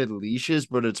on limited leashes,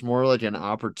 but it's more like an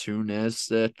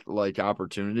opportunistic like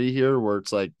opportunity here where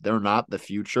it's like they're not the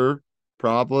future,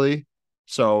 probably.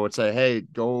 So it's like, hey,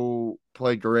 go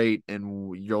play great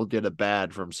and you'll get a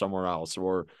bad from somewhere else,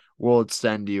 or we'll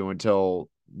extend you until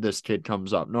this kid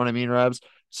comes up. Know what I mean, Rabs?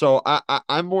 So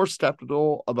I'm more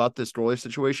skeptical about this goalie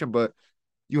situation, but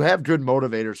you have good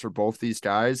motivators for both these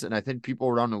guys, and I think people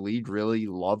around the league really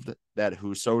loved that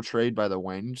Husso trade by the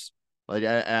Wings. Like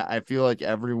I feel like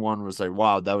everyone was like,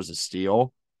 "Wow, that was a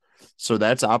steal." So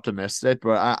that's optimistic,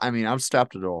 but I mean, I'm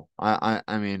skeptical.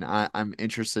 I'm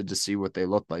interested to see what they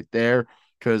look like there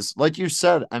because, like you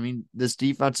said, I mean, this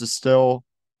defense is still.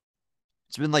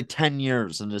 It's been like 10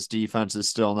 years, and this defense is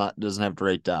still not doesn't have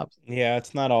great depth. Yeah,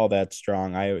 it's not all that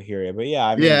strong. I hear you, but yeah,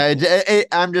 I mean,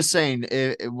 I'm just saying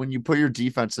when you put your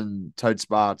defense in tight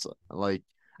spots, like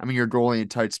your goalie in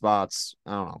tight spots,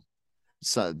 I don't know,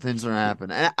 so things are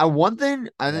happening. And one thing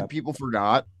I think people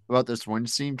forgot about this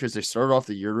Wings team because they started off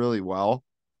the year really well.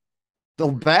 The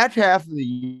back half of the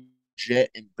year,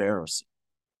 legit embarrassing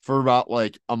for about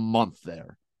like a month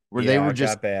there, where they were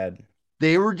just bad.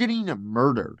 They were getting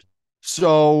murdered.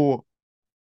 So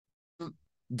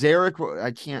Derek, I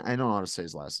don't know how to say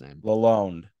his last name.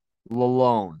 Lalonde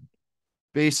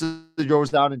basically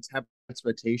goes down in temp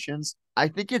expectations. I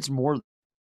think it's more.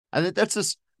 I think that's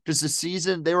just because the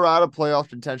season they were out of playoff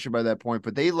contention by that point,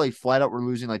 but they like flat out were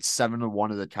losing like 7-1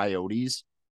 to the Coyotes.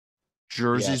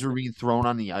 Jerseys were being thrown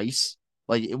on the ice.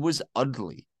 Like it was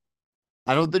ugly.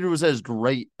 I don't think it was as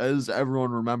great as everyone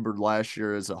remembered last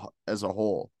year as a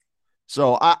whole.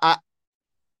 So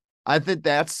I think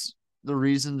that's the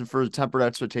reason for tempered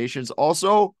expectations.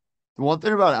 Also, the one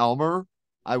thing about Elmer,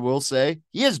 I will say,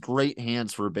 he has great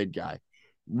hands for a big guy.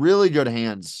 Really good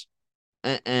hands.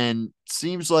 And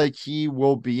seems like he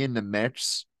will be in the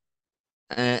mix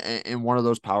in one of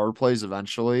those power plays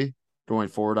eventually going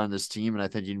forward on this team. And I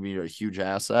think he'd be a huge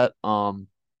asset. I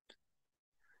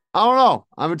don't know.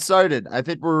 I'm excited. I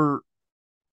think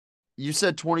you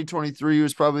said 2023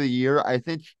 was probably the year.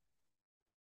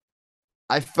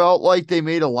 I felt like they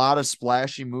made a lot of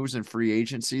splashy moves in free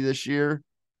agency this year.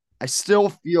 I still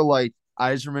feel like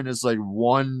Yzerman is like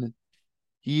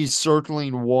he's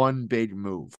circling one big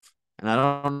move. And I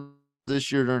don't know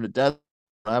this year during the deadline,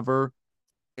 whatever.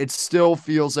 It still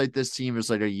feels like this team is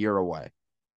like a year away.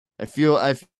 I feel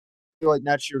like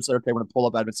next year it's like, okay, we're gonna pull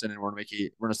up Edmondson and we're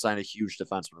gonna sign a huge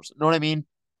defenseman. You know what I mean?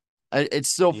 It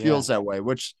still feels that way,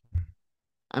 which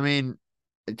I mean,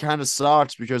 it kind of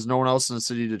sucks because no one else in the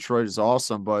city of Detroit is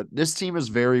awesome, but this team is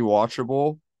very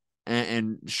watchable.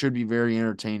 and should be very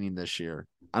entertaining this year.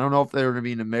 I don't know if they're going to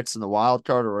be in the mix in the wild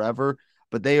card or whatever,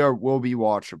 but will be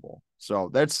watchable. So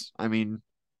that's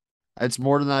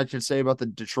more than I can say about the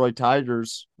Detroit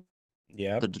Tigers,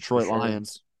 Yeah, the Detroit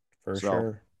Lions. For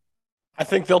sure. I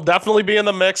think they'll definitely be in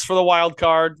the mix for the wild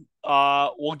card.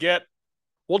 We'll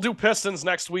do Pistons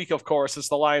next week, of course. It's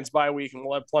the Lions bye week, and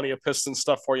we'll have plenty of Pistons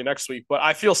stuff for you next week. But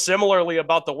I feel similarly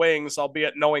about the Wings,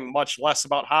 albeit knowing much less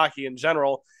about hockey in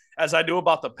general, as I do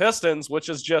about the Pistons, which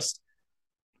is just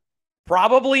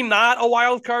probably not a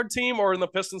wild card team, or in the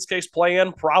Pistons case, play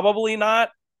in, probably not.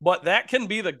 But that can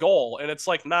be the goal, and it's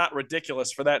like not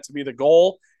ridiculous for that to be the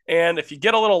goal. And if you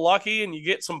get a little lucky and you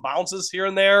get some bounces here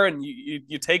and there, and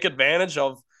you take advantage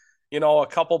of, a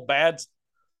couple bad,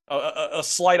 a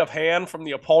sleight of hand from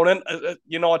the opponent,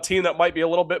 a team that might be a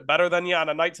little bit better than you on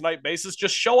a night-to-night basis,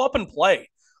 just show up and play.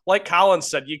 Like Colin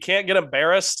said, you can't get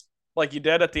embarrassed like you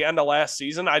did at the end of last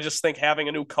season. I just think having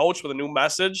a new coach with a new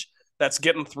message that's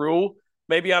getting through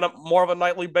maybe on a more of a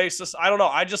nightly basis. I don't know.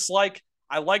 I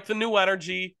like the new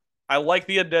energy. I like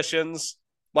the additions.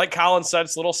 Like Colin said,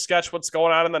 it's a little sketch what's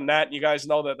going on in the net. You guys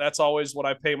know that's always what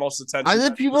I pay most attention to. I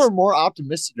think people are more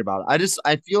optimistic about it.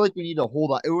 I feel like we need to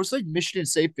hold on. It was like Michigan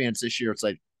State fans this year. It's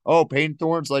like, oh, Peyton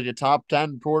Thorne's like a top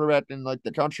 10 quarterback in like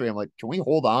the country. I'm like, can we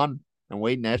hold on and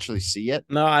wait and actually see it?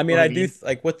 No, I mean, do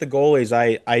like with the goalies,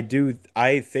 I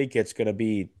think it's going to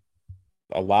be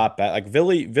a lot better. Like Ville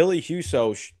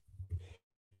Huso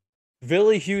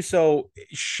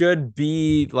should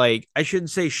be like, I shouldn't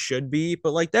say should be,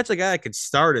 but like that's a guy that could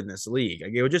start in this league.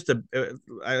 Like it was just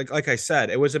like I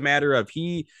said, it was a matter of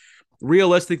he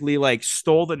realistically like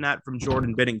stole the net from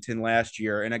Jordan Binnington last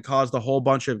year, and it caused a whole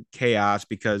bunch of chaos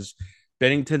because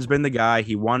Binnington's been the guy.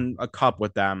 He won a cup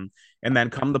with them, and then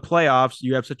come the playoffs,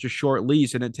 you have such a short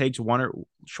leash, and it takes one or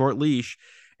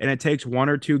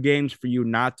two games for you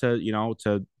not to,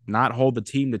 to not hold the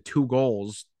team to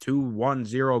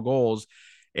 2-1-0 goals,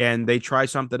 and they try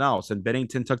something else. And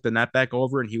Binnington took the net back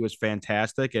over, and he was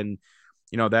fantastic. And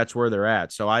that's where they're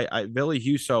at. So Ville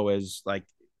Huso is like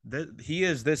he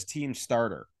is this team's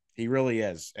starter. He really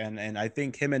is, and I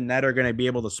think him and Ned are going to be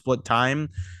able to split time.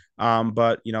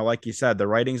 But like you said, the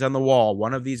writing's on the wall.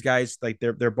 One of these guys, like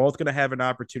they're both going to have an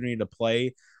opportunity to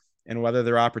play, and whether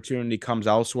their opportunity comes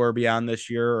elsewhere beyond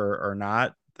this year or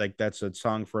not, like that's a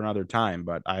song for another time.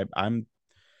 But I'm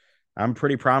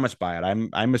pretty promised by it.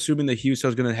 I'm assuming that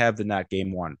Huso's going to have the net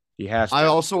game one. He has to. I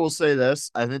also will say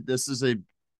this. I think this is a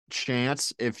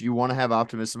chance, if you want to have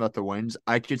optimism about the Wings,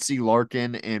 I could see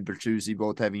Larkin and Bertuzzi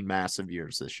both having massive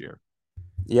years this year.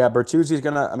 Yeah, Bertuzzi's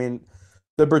going to, I mean,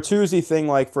 the Bertuzzi thing,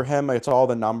 like for him, it's all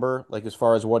the number, like as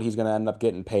far as what he's going to end up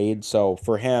getting paid. So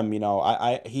for him,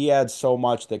 he adds so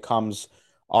much that comes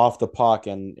off the puck,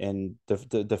 and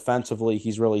defensively,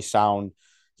 he's really sound.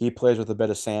 He plays with a bit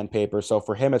of sandpaper. So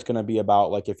for him, it's going to be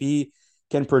about like if he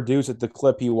can produce at the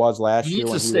clip he was last year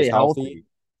when he was healthy.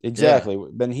 Exactly. Yeah.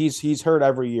 Then he's hurt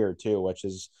every year too, which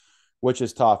is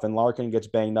tough. And Larkin gets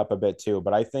banged up a bit too.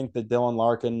 But I think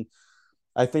that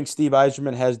I think Steve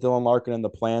Yzerman has Dylan Larkin in the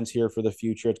plans here for the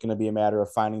future. It's going to be a matter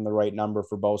of finding the right number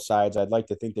for both sides. I'd like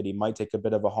to think that he might take a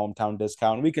bit of a hometown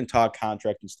discount. We can talk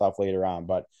contract and stuff later on,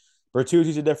 but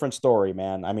Bertuzzi's a different story,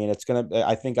 man. I mean,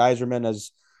 I think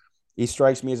Yzerman he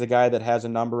strikes me as a guy that has a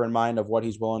number in mind of what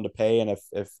he's willing to pay. And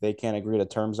if they can't agree to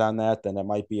terms on that, then it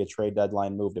might be a trade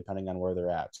deadline move depending on where they're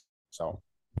at. So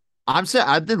I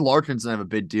think Larkin's gonna have a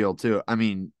big deal too. I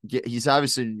mean, he's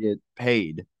obviously gonna get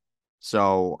paid.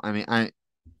 So I mean,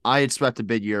 I expect a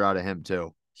big year out of him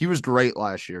too. He was great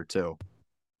last year too.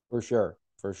 For sure.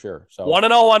 So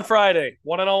 1-0 on Friday.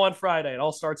 1-0 on Friday. It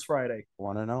all starts Friday.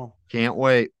 1-0. Can't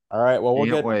wait. All right. Well,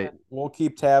 we'll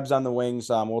keep tabs on the Wings.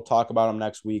 We'll talk about them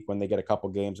next week when they get a couple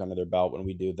games under their belt, when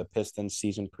we do the Pistons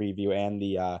season preview and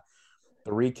the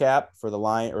recap for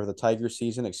the Tiger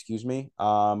season. Excuse me.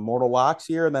 Mortal locks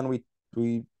here, and then we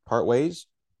part ways.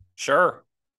 Sure.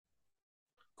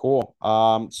 Cool.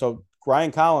 So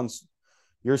Ryan Collins,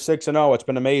 you're 6-0. It's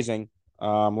been amazing.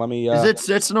 Let me. Is it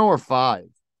 6-0 or 5?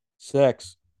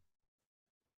 6.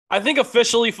 I think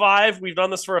officially 5. We've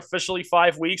done this for officially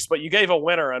 5 weeks, but you gave a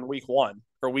winner on week 1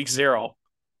 or week 0.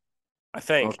 I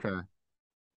think. Okay.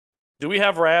 Do we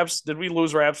have Rabs? Did we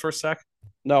lose Rabs for a sec?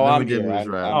 No, I'm here.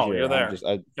 You're there.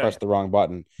 I pressed the wrong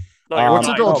button. No, what's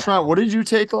it called, Trent? What did you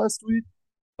take last week?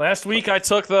 Last week I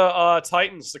took the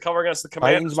Titans to cover against the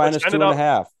Commanders. Titans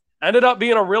 -2.5. Ended up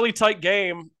being a really tight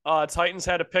game. Titans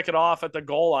had to pick it off at the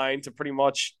goal line to pretty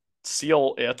much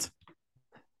seal it.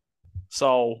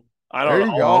 So I don't know.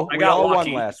 There you go. I got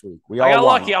lucky. Won last week. I got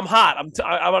lucky. I'm hot.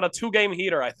 I'm on a 2-game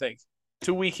heater, I think.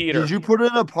 2-week heater. Did you put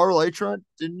in a parlay, Trent?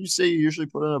 Didn't you say you usually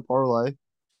put in a parlay?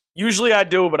 Usually I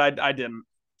do, but I didn't.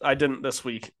 I didn't this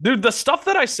week, dude. The stuff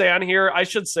that I say on here, I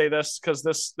should say this because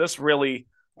this really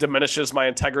diminishes my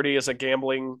integrity as a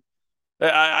gambling.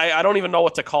 I don't even know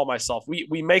what to call myself.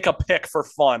 We make a pick for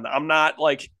fun. I'm not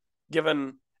like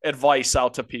giving advice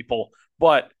out to people,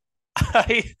 but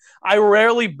I I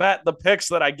rarely bet the picks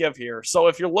that I give here. So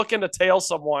if you're looking to tail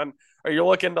someone or you're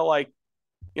looking to like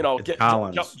It's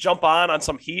Collins. jump on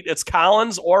some heat, it's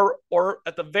Collins or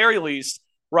at the very least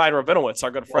Ryan Rabinowitz,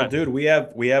 our good Well, friend. dude, we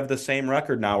have the same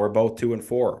record now. We're both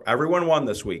 2-4. Everyone won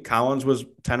this week. Collins was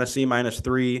Tennessee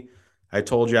 -3. I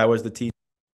told you I was the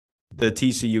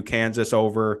TCU Kansas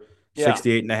over Yeah.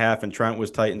 68.5, and Trent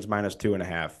was Titans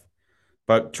 -2.5.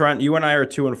 But Trent, you and I are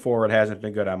 2-4. It hasn't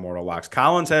been good on Mortal Locks.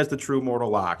 Collins has the true Mortal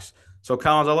Locks. So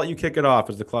Collins, I'll let you kick it off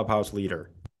as the clubhouse leader.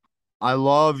 I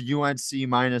love UNC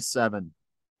 -7.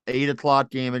 8 o'clock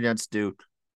game against Duke.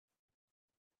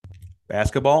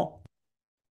 Basketball?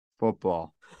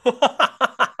 Football.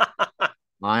 That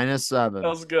 -7.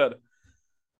 was good.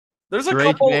 There's a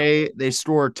Drake couple. May, they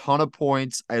score a ton of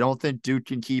points. I don't think Duke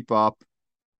can keep up.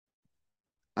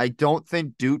 I don't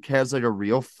think Duke has like a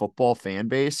real football fan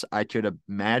base. I could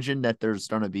imagine that it's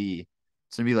gonna be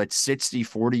like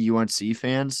 60-40 UNC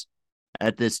fans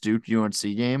at this Duke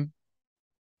UNC game.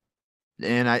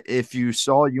 And if you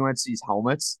saw UNC's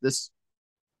helmets this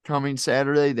coming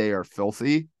Saturday, they are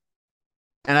filthy.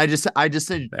 And I just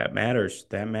think That matters.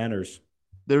 That matters.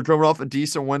 they're coming off a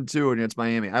decent 1-2 against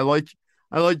Miami. I like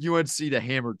UNC to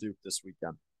hammer Duke this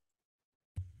weekend.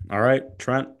 All right,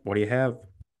 Trent, what do you have?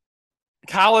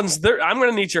 Collins, I'm going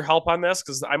to need your help on this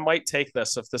because I might take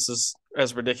this if this is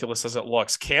as ridiculous as it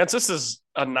looks. Kansas is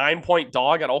a 9-point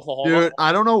dog at Oklahoma. Dude,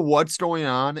 I don't know what's going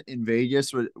on in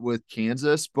Vegas with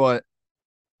Kansas, but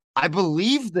I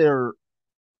believe they're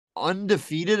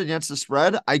undefeated against the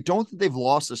spread. I don't think they've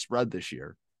lost a spread this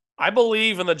year. I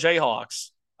believe in the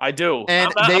Jayhawks. I do.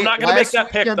 And I'm not going to make that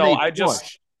pick though.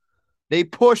 They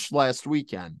pushed last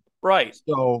weekend. Right.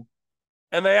 So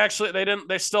and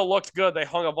they still looked good. They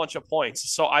hung a bunch of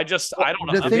points. So I don't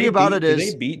know. The thing about it is,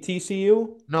 did they beat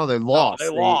TCU? No, they lost. No,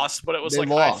 they lost, but it was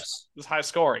high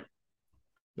scoring.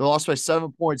 They lost by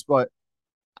 7 points, but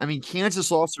I mean, Kansas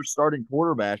lost their starting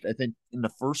quarterback, I think, in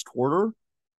the first quarter,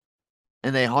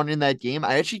 and they hung in that game.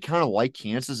 I actually kind of like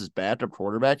Kansas's backup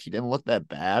quarterback. He didn't look that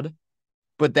bad,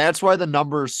 but that's why the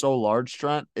number is so large,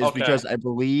 Trent, is because I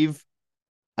believe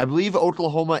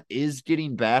Oklahoma is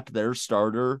getting back their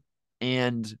starter.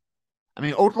 And I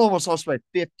mean, Oklahoma lost by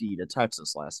 50 to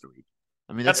Texas last week.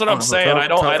 I mean, that's what I'm saying. I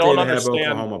don't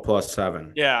understand. Oklahoma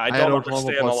 +7. Yeah, I don't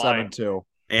understand the line. 7 too.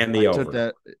 And the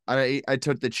over. I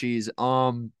took the cheese.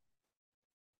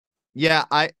 Yeah,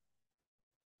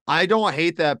 I don't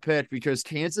hate that pick because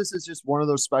Kansas is just one of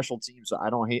those special teams that I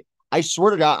don't hate. I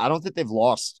swear to God, I don't think they've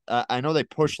lost. I know they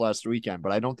pushed last weekend,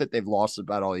 but I don't think they've lost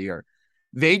about all year.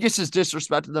 Vegas has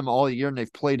disrespected them all year, and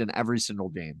they've played in every single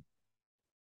game.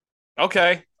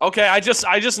 Okay. I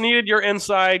just needed your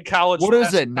inside college. What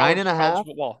is it? 9.5?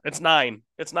 Well, it's 9.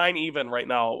 It's 9 even right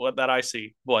now that I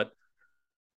see, but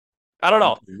I don't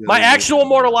know. My actual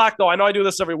Mortal Lock, though, I know I do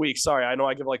this every week. Sorry, I know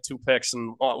I give like 2 picks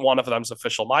and one of them's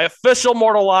official. My official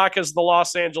Mortal Lock is the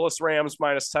Los Angeles Rams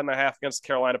 -10.5 against the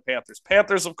Carolina Panthers.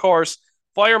 Panthers, of course,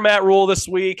 fire Matt Rule this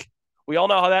week. We all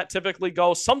know how that typically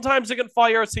goes. Sometimes they can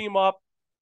fire a team up,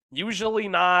 usually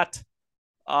not.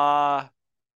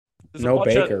 No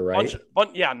Baker, right?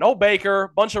 No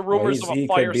Baker. Bunch of rumors of a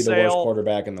fire could be sale. The worst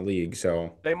quarterback in the league,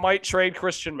 so they might trade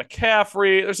Christian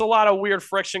McCaffrey. There's a lot of weird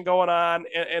friction going on,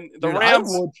 and the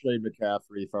Rams. I would trade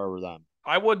McCaffrey if I were them.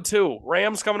 I would too.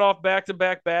 Rams coming off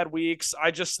back-to-back bad weeks.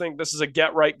 I just think this is a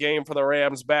get-right game for the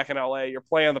Rams back in LA. You're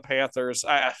playing the Panthers.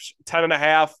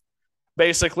 10.5.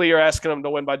 Basically, you're asking them to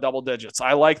win by double digits.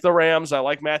 I like the Rams. I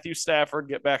like Matthew Stafford.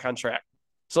 Get back on track.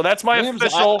 So that's my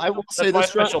official. I will say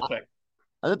this official pick.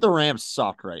 I think the Rams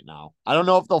suck right now. I don't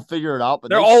know if they'll figure it out, but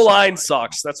their O-line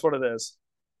sucks. That's what it is.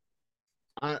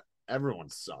 Everyone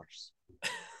sucks.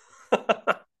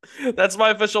 That's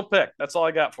my official pick. That's all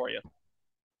I got for you.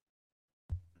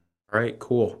 All right,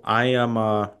 cool. I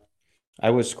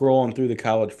was scrolling through the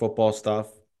college football stuff.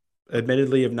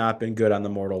 Admittedly, have not been good on the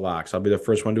Mortal Locks. I'll be the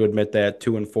first one to admit that.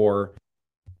 2-4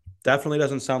 definitely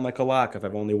doesn't sound like a lock if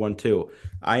I've only won 2.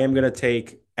 I am going to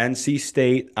take NC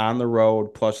State on the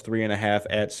road +3.5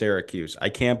 at Syracuse. I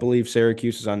can't believe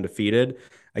Syracuse is undefeated.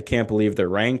 I can't believe they're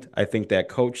ranked. I think that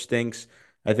coach stinks.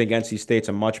 I think NC State's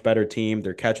a much better team.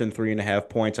 They're catching 3.5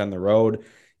 points on the road.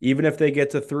 Even if they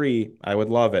get to 3, I would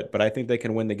love it. But I think they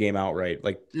can win the game outright.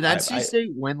 Like, did NC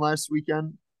State win last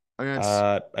weekend?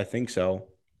 I think so.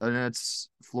 Against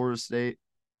Florida State.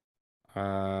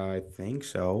 I think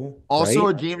so. Also,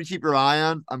 Right? a game to keep your eye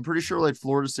on. I'm pretty sure like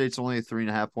Florida State's only a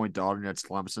 3.5 point dog against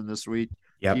Clemson this week.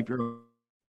 Keep Yep. your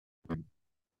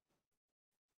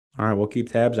All right, we'll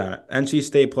keep tabs on it. NC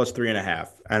State plus 3.5.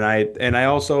 And I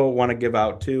also want to give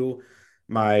out too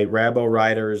my Rabo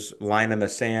Riders line in the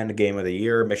sand game of the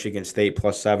year, Michigan State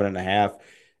plus 7.5.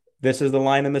 This is the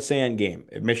line in the sand game.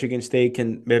 If Michigan They're State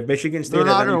has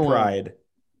not any going to win. pride,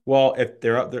 well, if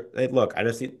they're up there, hey, look, I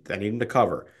need them to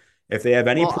cover. If they have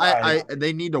any Well, pride,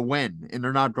 they need to win, and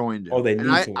they're not going oh, to. they And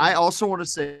need to I win. also want to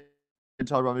say and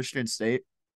talk about Michigan State.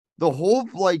 The whole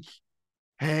like,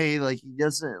 hey, like he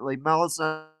doesn't like Mel's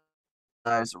not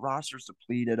the roster's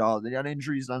depleted. All they got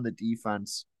injuries on the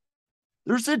defense.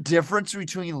 There's a difference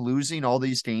between losing all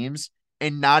these games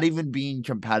and not even being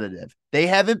competitive. They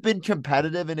haven't been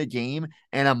competitive in a game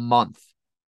in a month.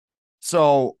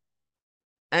 So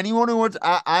anyone who wants,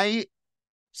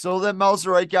 so that Mel's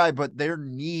the right guy, but there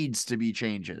needs to be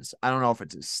changes. I don't know if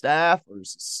it's his staff or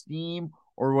his scheme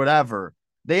or whatever.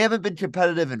 They haven't been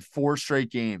competitive in 4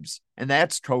 straight games, and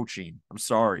that's coaching. I'm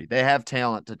sorry. They have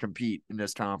talent to compete in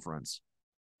this conference.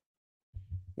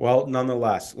 Well,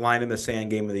 nonetheless, line in the sand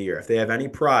game of the year. If they have any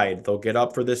pride, they'll get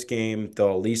up for this game.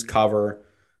 They'll at least cover.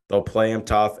 They'll play them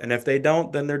tough. And if they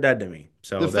don't, then they're dead to me. The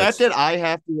So fact that's that I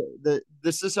have to,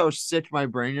 this is how sick my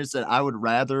brain is that I would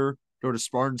rather go to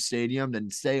Spartan Stadium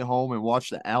than stay home and watch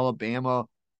the Alabama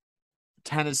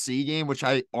Tennessee game, which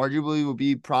I arguably would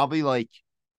be probably like,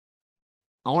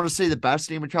 I want to say the best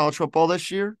game in college football this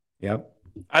year. yep.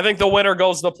 I think the winner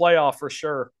goes to the playoff for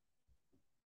sure.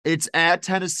 It's at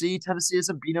Tennessee. Tennessee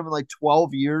hasn't beat them in like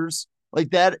 12 years. Like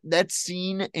that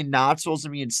scene in Knoxville's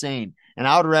gonna be insane. And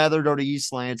I would rather go to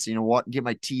East Lansing and get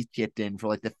my teeth kicked in for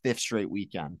like the 5th straight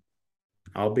weekend.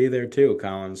 I'll be there too,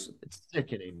 Collins. It's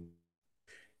sickening.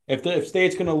 If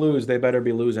State's going to lose, they better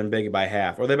be losing big by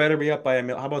half, or they better be up by a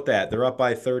million. How about that? They're up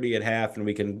by 30 at half, and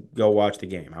we can go watch the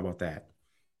game. How about that?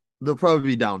 They'll probably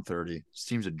be down 30. This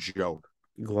team's a joke.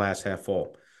 Glass half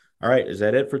full. All right, is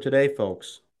that it for today,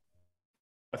 folks?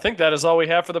 I think that is all we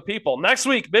have for the people. Next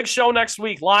week, big show next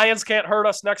week. Lions can't hurt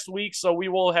us next week, so we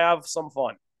will have some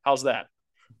fun. How's that?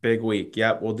 Big week.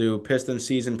 Yep, we'll do Pistons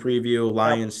season preview,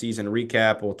 Lions season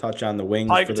recap. We'll touch on the Wings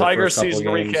for the Tiger first couple of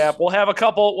season games. recap. We'll have a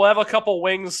couple. We'll have a couple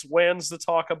Wings wins to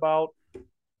talk about.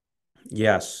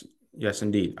 Yes, yes,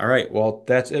 indeed. All right, well,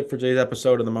 that's it for today's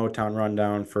episode of the Motown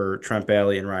Rundown. For Trent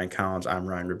Bailey and Ryan Collins, I'm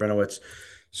Ryan Rabinowitz.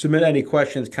 Submit any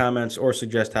questions, comments, or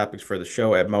suggest topics for the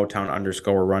show at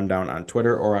Motown_Rundown on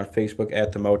Twitter or on Facebook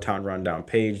at the Motown Rundown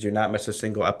page. Do not miss a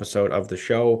single episode of the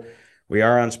show. We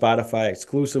are on Spotify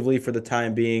exclusively for the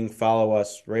time being. Follow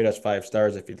us, rate us 5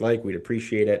 stars if you'd like. We'd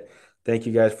appreciate it. Thank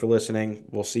you guys for listening.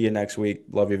 We'll see you next week.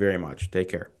 Love you very much. Take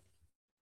care.